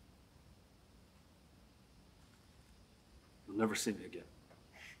 You'll never see me again.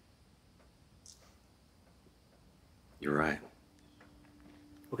 You're right.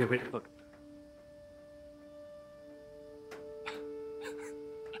 Okay, wait, look.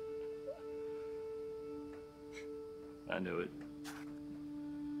 I knew it.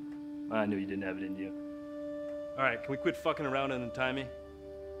 I knew you didn't have it in you. All right, can we quit fucking around and untie me?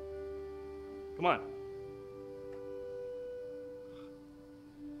 Come on.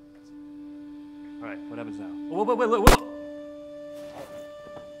 All right, what happens now? Whoa.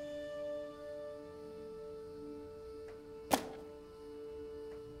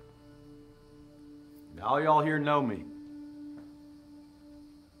 All y'all here know me.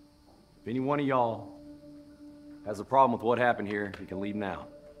 If any one of y'all has a problem with what happened here, you can leave now.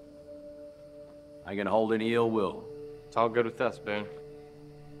 I ain't gonna hold any ill will. It's all good with us, Boone.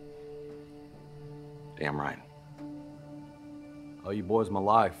 Damn right. Oh, you boys, my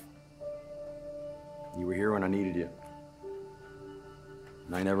life. You were here when I needed you.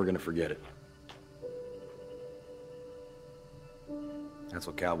 And I ain't never gonna forget it. That's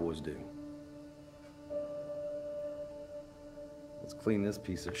what cowboys do. Let's clean this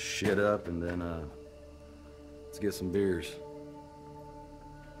piece of shit up and then, let's get some beers.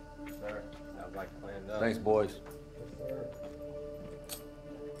 Sir, sounds like a plan done. Thanks, boys.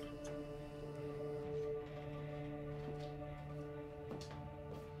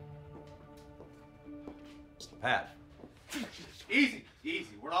 Pat. Easy.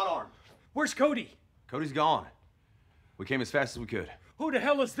 We're not armed. Where's Cody? Cody's gone. We came as fast as we could. Who the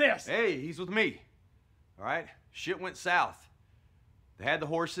hell is this? Hey, he's with me. All right? Shit went south. They had the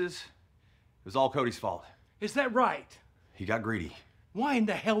horses. It was all Cody's fault. Is that right? He got greedy. Why in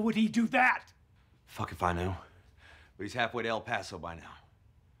the hell would he do that? Fuck if I know. But he's halfway to El Paso by now.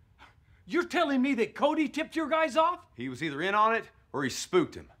 You're telling me that Cody tipped your guys off? He was either in on it or he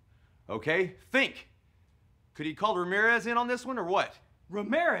spooked him. Okay? Think. Could he call Ramirez in on this one or what?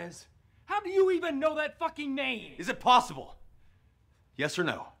 Ramirez? How do you even know that fucking name? Is it possible? Yes or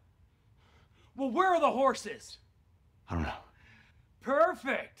no? Well, where are the horses? I don't know.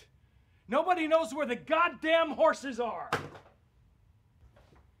 Perfect. Nobody knows where the goddamn horses are.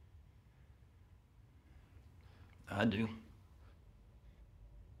 I do.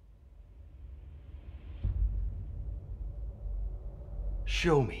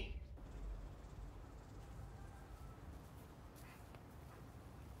 Show me.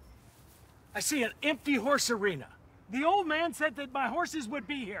 I see an empty horse arena. The old man said that my horses would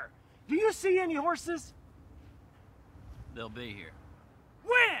be here. Do you see any horses? They'll be here.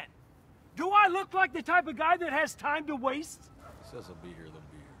 When? Do I look like the type of guy that has time to waste? He says they'll be here, they'll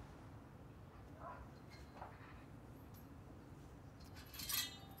be here.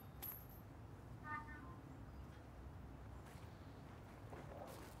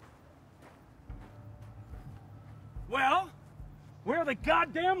 Well, where are the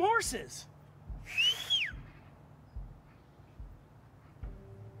goddamn horses?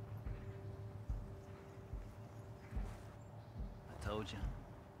 I told you.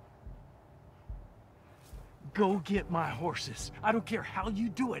 Go get my horses. I don't care how you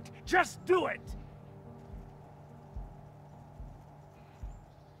do it. Just do it!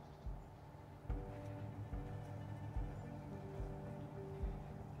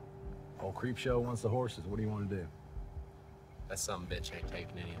 Old creep show wants the horses. What do you want to do? That some bitch ain't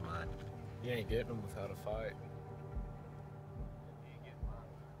taking any of mine. You ain't getting them without a fight.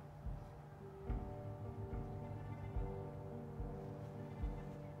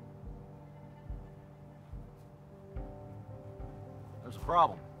 There's a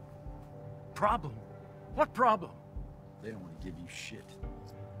problem. Problem? What problem? They don't want to give you shit.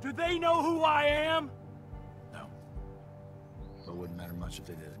 Do they know who I am? No. But it wouldn't matter much if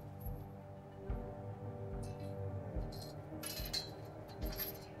they did.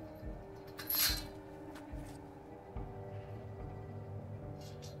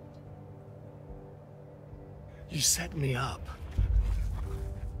 You set me up.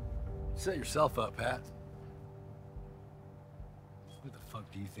 Set yourself up, Pat. Who the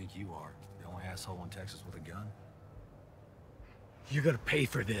fuck do you think you are? The only asshole in Texas with a gun? You're gonna pay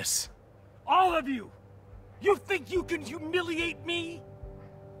for this. All of you! You think you can humiliate me?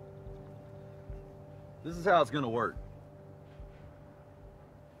 This is how it's gonna work.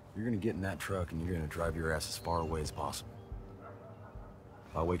 You're gonna get in that truck and you're gonna drive your ass as far away as possible.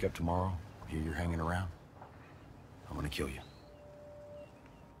 If I wake up tomorrow, hear you're hanging around, I'm gonna kill you.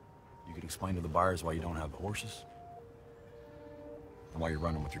 You can explain to the buyers why you don't have the horses, and why you're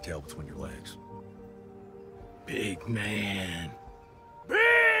running with your tail between your legs. Big man.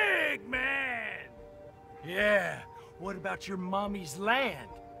 Big man! Yeah, what about your mommy's land?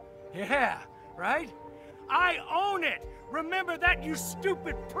 Yeah, right? I own it! Remember that, you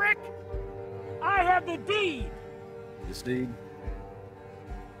stupid prick? I have the deed! This deed?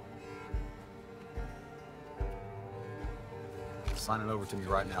 Sign it over to me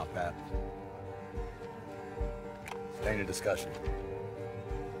right now, Pat. It ain't a discussion.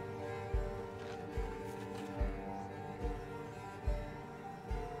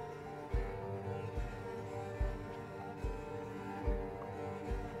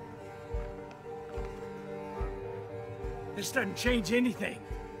 This doesn't change anything.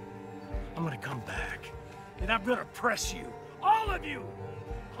 I'm gonna come back, and I'm gonna press you, all of you,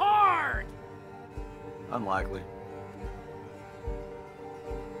 hard! Unlikely.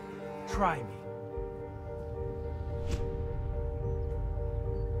 Try me.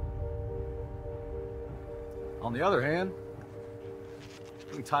 On the other hand,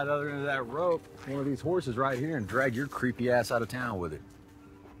 we can tie the other end of that rope to one of these horses right here and drag your creepy ass out of town with it.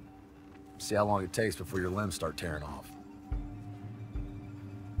 See how long it takes before your limbs start tearing off.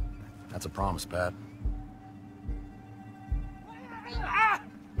 That's a promise, Pat. Ah!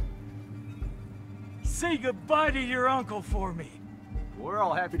 Say goodbye to your uncle for me. We're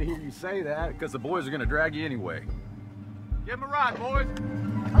all happy to hear you say that, because the boys are gonna drag you anyway. Give him a ride, boys!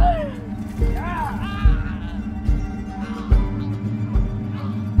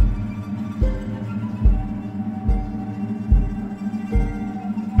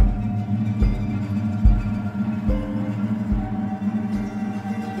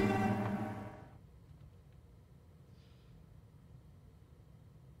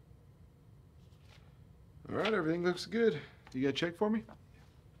 All right, everything looks good. You got a check for me?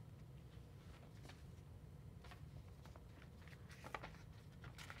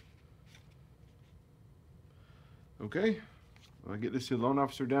 Okay. Well, I get this to the loan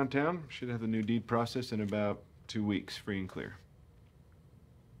officer downtown. Should have the new deed processed in about 2 weeks, free and clear.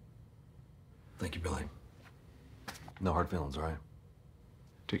 Thank you, Billy. No hard feelings, all right?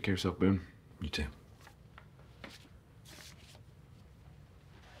 Take care of yourself, Boone. You too.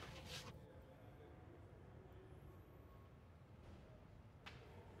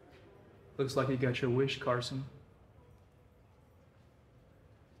 Looks like you got your wish, Carson.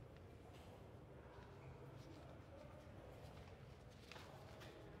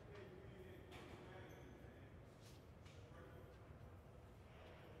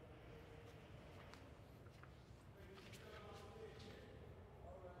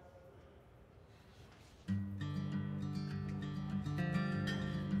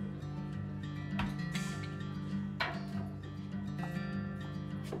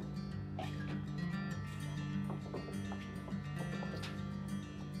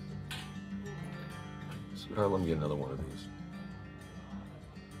 Sweetheart, let me get another one of these.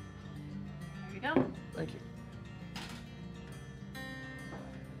 Here you go. Thank you.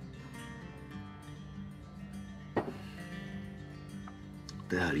 What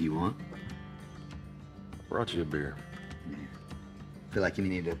the hell do you want? Brought you a beer. Feel like you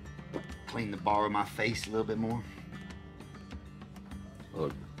need to clean the bar of my face a little bit more?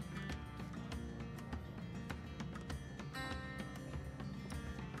 Look.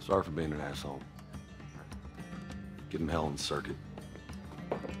 Sorry for being an asshole. Give him hell in the circuit.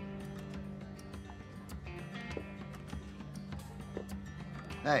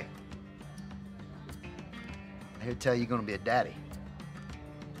 Hey. I hear tell you're gonna be a daddy.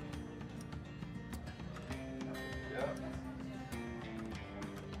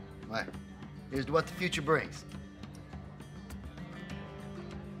 Well, here's to what the future brings.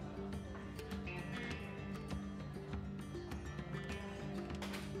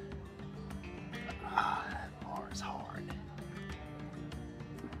 Ah, that bar is hard.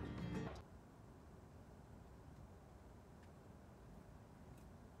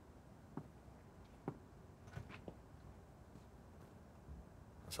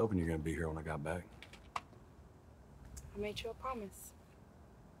 I was hoping you were gonna be here when I got back. I made you a promise.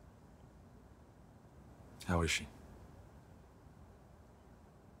 How is she?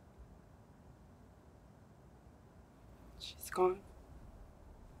 She's gone.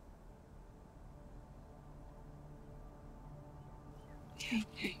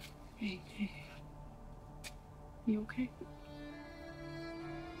 Hey. You okay?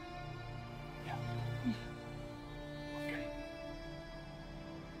 Yeah. Okay.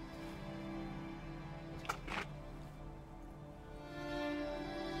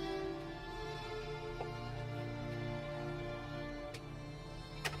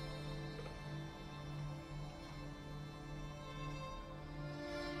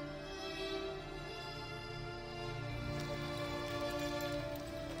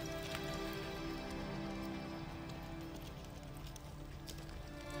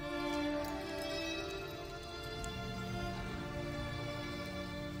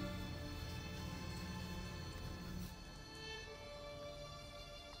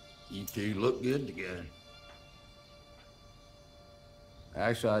 You two look good together.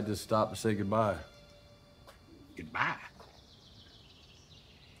 Actually, I just stopped to say goodbye. Goodbye.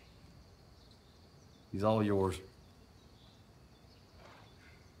 He's all yours.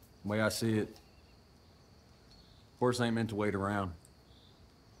 The way I see it, horse ain't meant to wait around.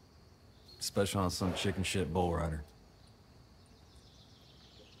 Especially on some chicken shit bull rider.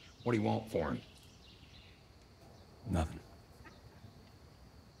 What do you want for him? Nothing.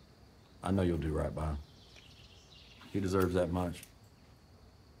 I know you'll do right by him. He deserves that much.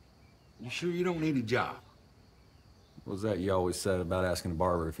 You sure you don't need a job? What was that you always said about asking a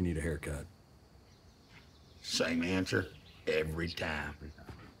barber if you need a haircut? Same answer every time.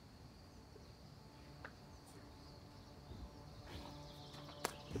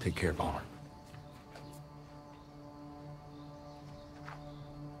 Take care, Palmer.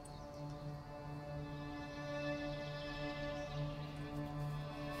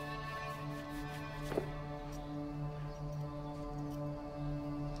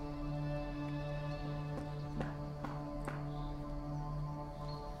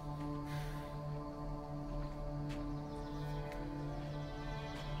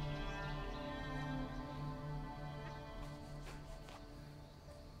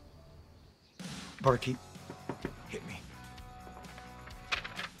 Barkeep, hit me.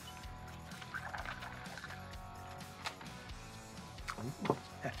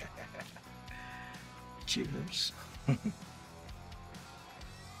 Cheers.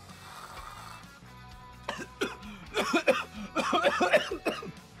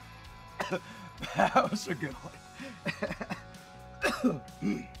 How's it going?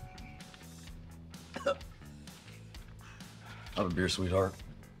 Have a beer, sweetheart.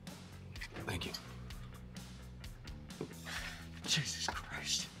 Thank you. Jesus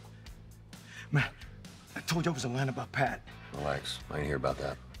Christ. Man, I told you I was lying about Pat. Relax. I ain't hear about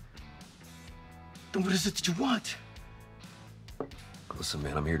that. Then what is it that you want? Listen,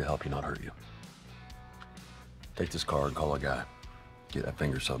 man, I'm here to help you, not hurt you. Take this card and call a guy. Get that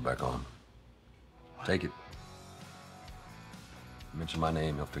finger sewed back on. Take it. Mention my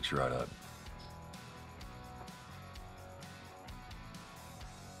name, he'll fix you right up.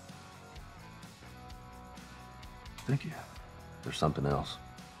 Thank you. There's something else.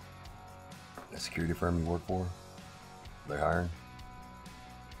 That security firm you work for, they hiring?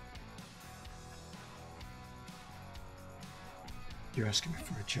 You're asking me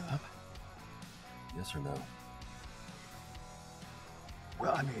for a job? Yes or no?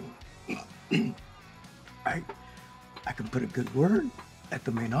 Well, I mean, I can put a good word at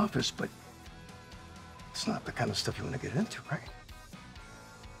the main office, but it's not the kind of stuff you want to get into, right?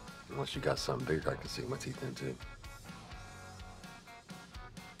 Unless you got something bigger I can sink my teeth into.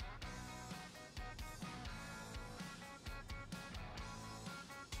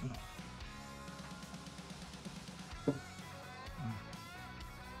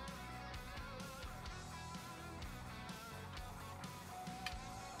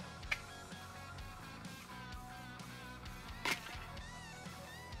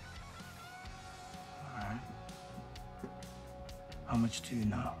 How much do you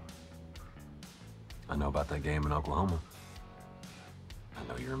know? I know about that game in Oklahoma. I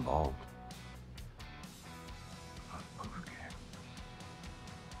know you're involved.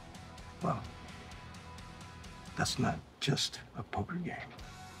 Well, that's not just a poker game.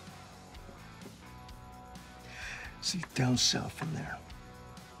 See, down south from there,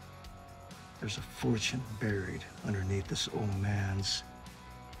 there's a fortune buried underneath this old man's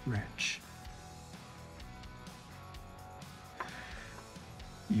ranch.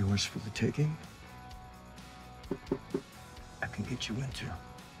 Yours for the taking. I can get you into.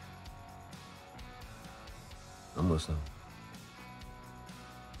 I'm listening.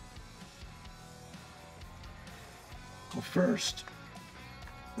 Well, first,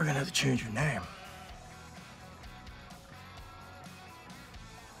 we're gonna have to change your name.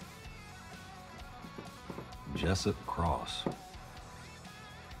 Jessup Cross.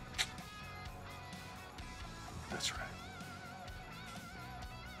 That's right.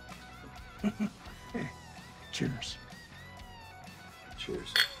 Hey, cheers.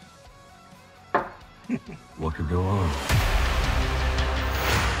 Cheers. What could go on?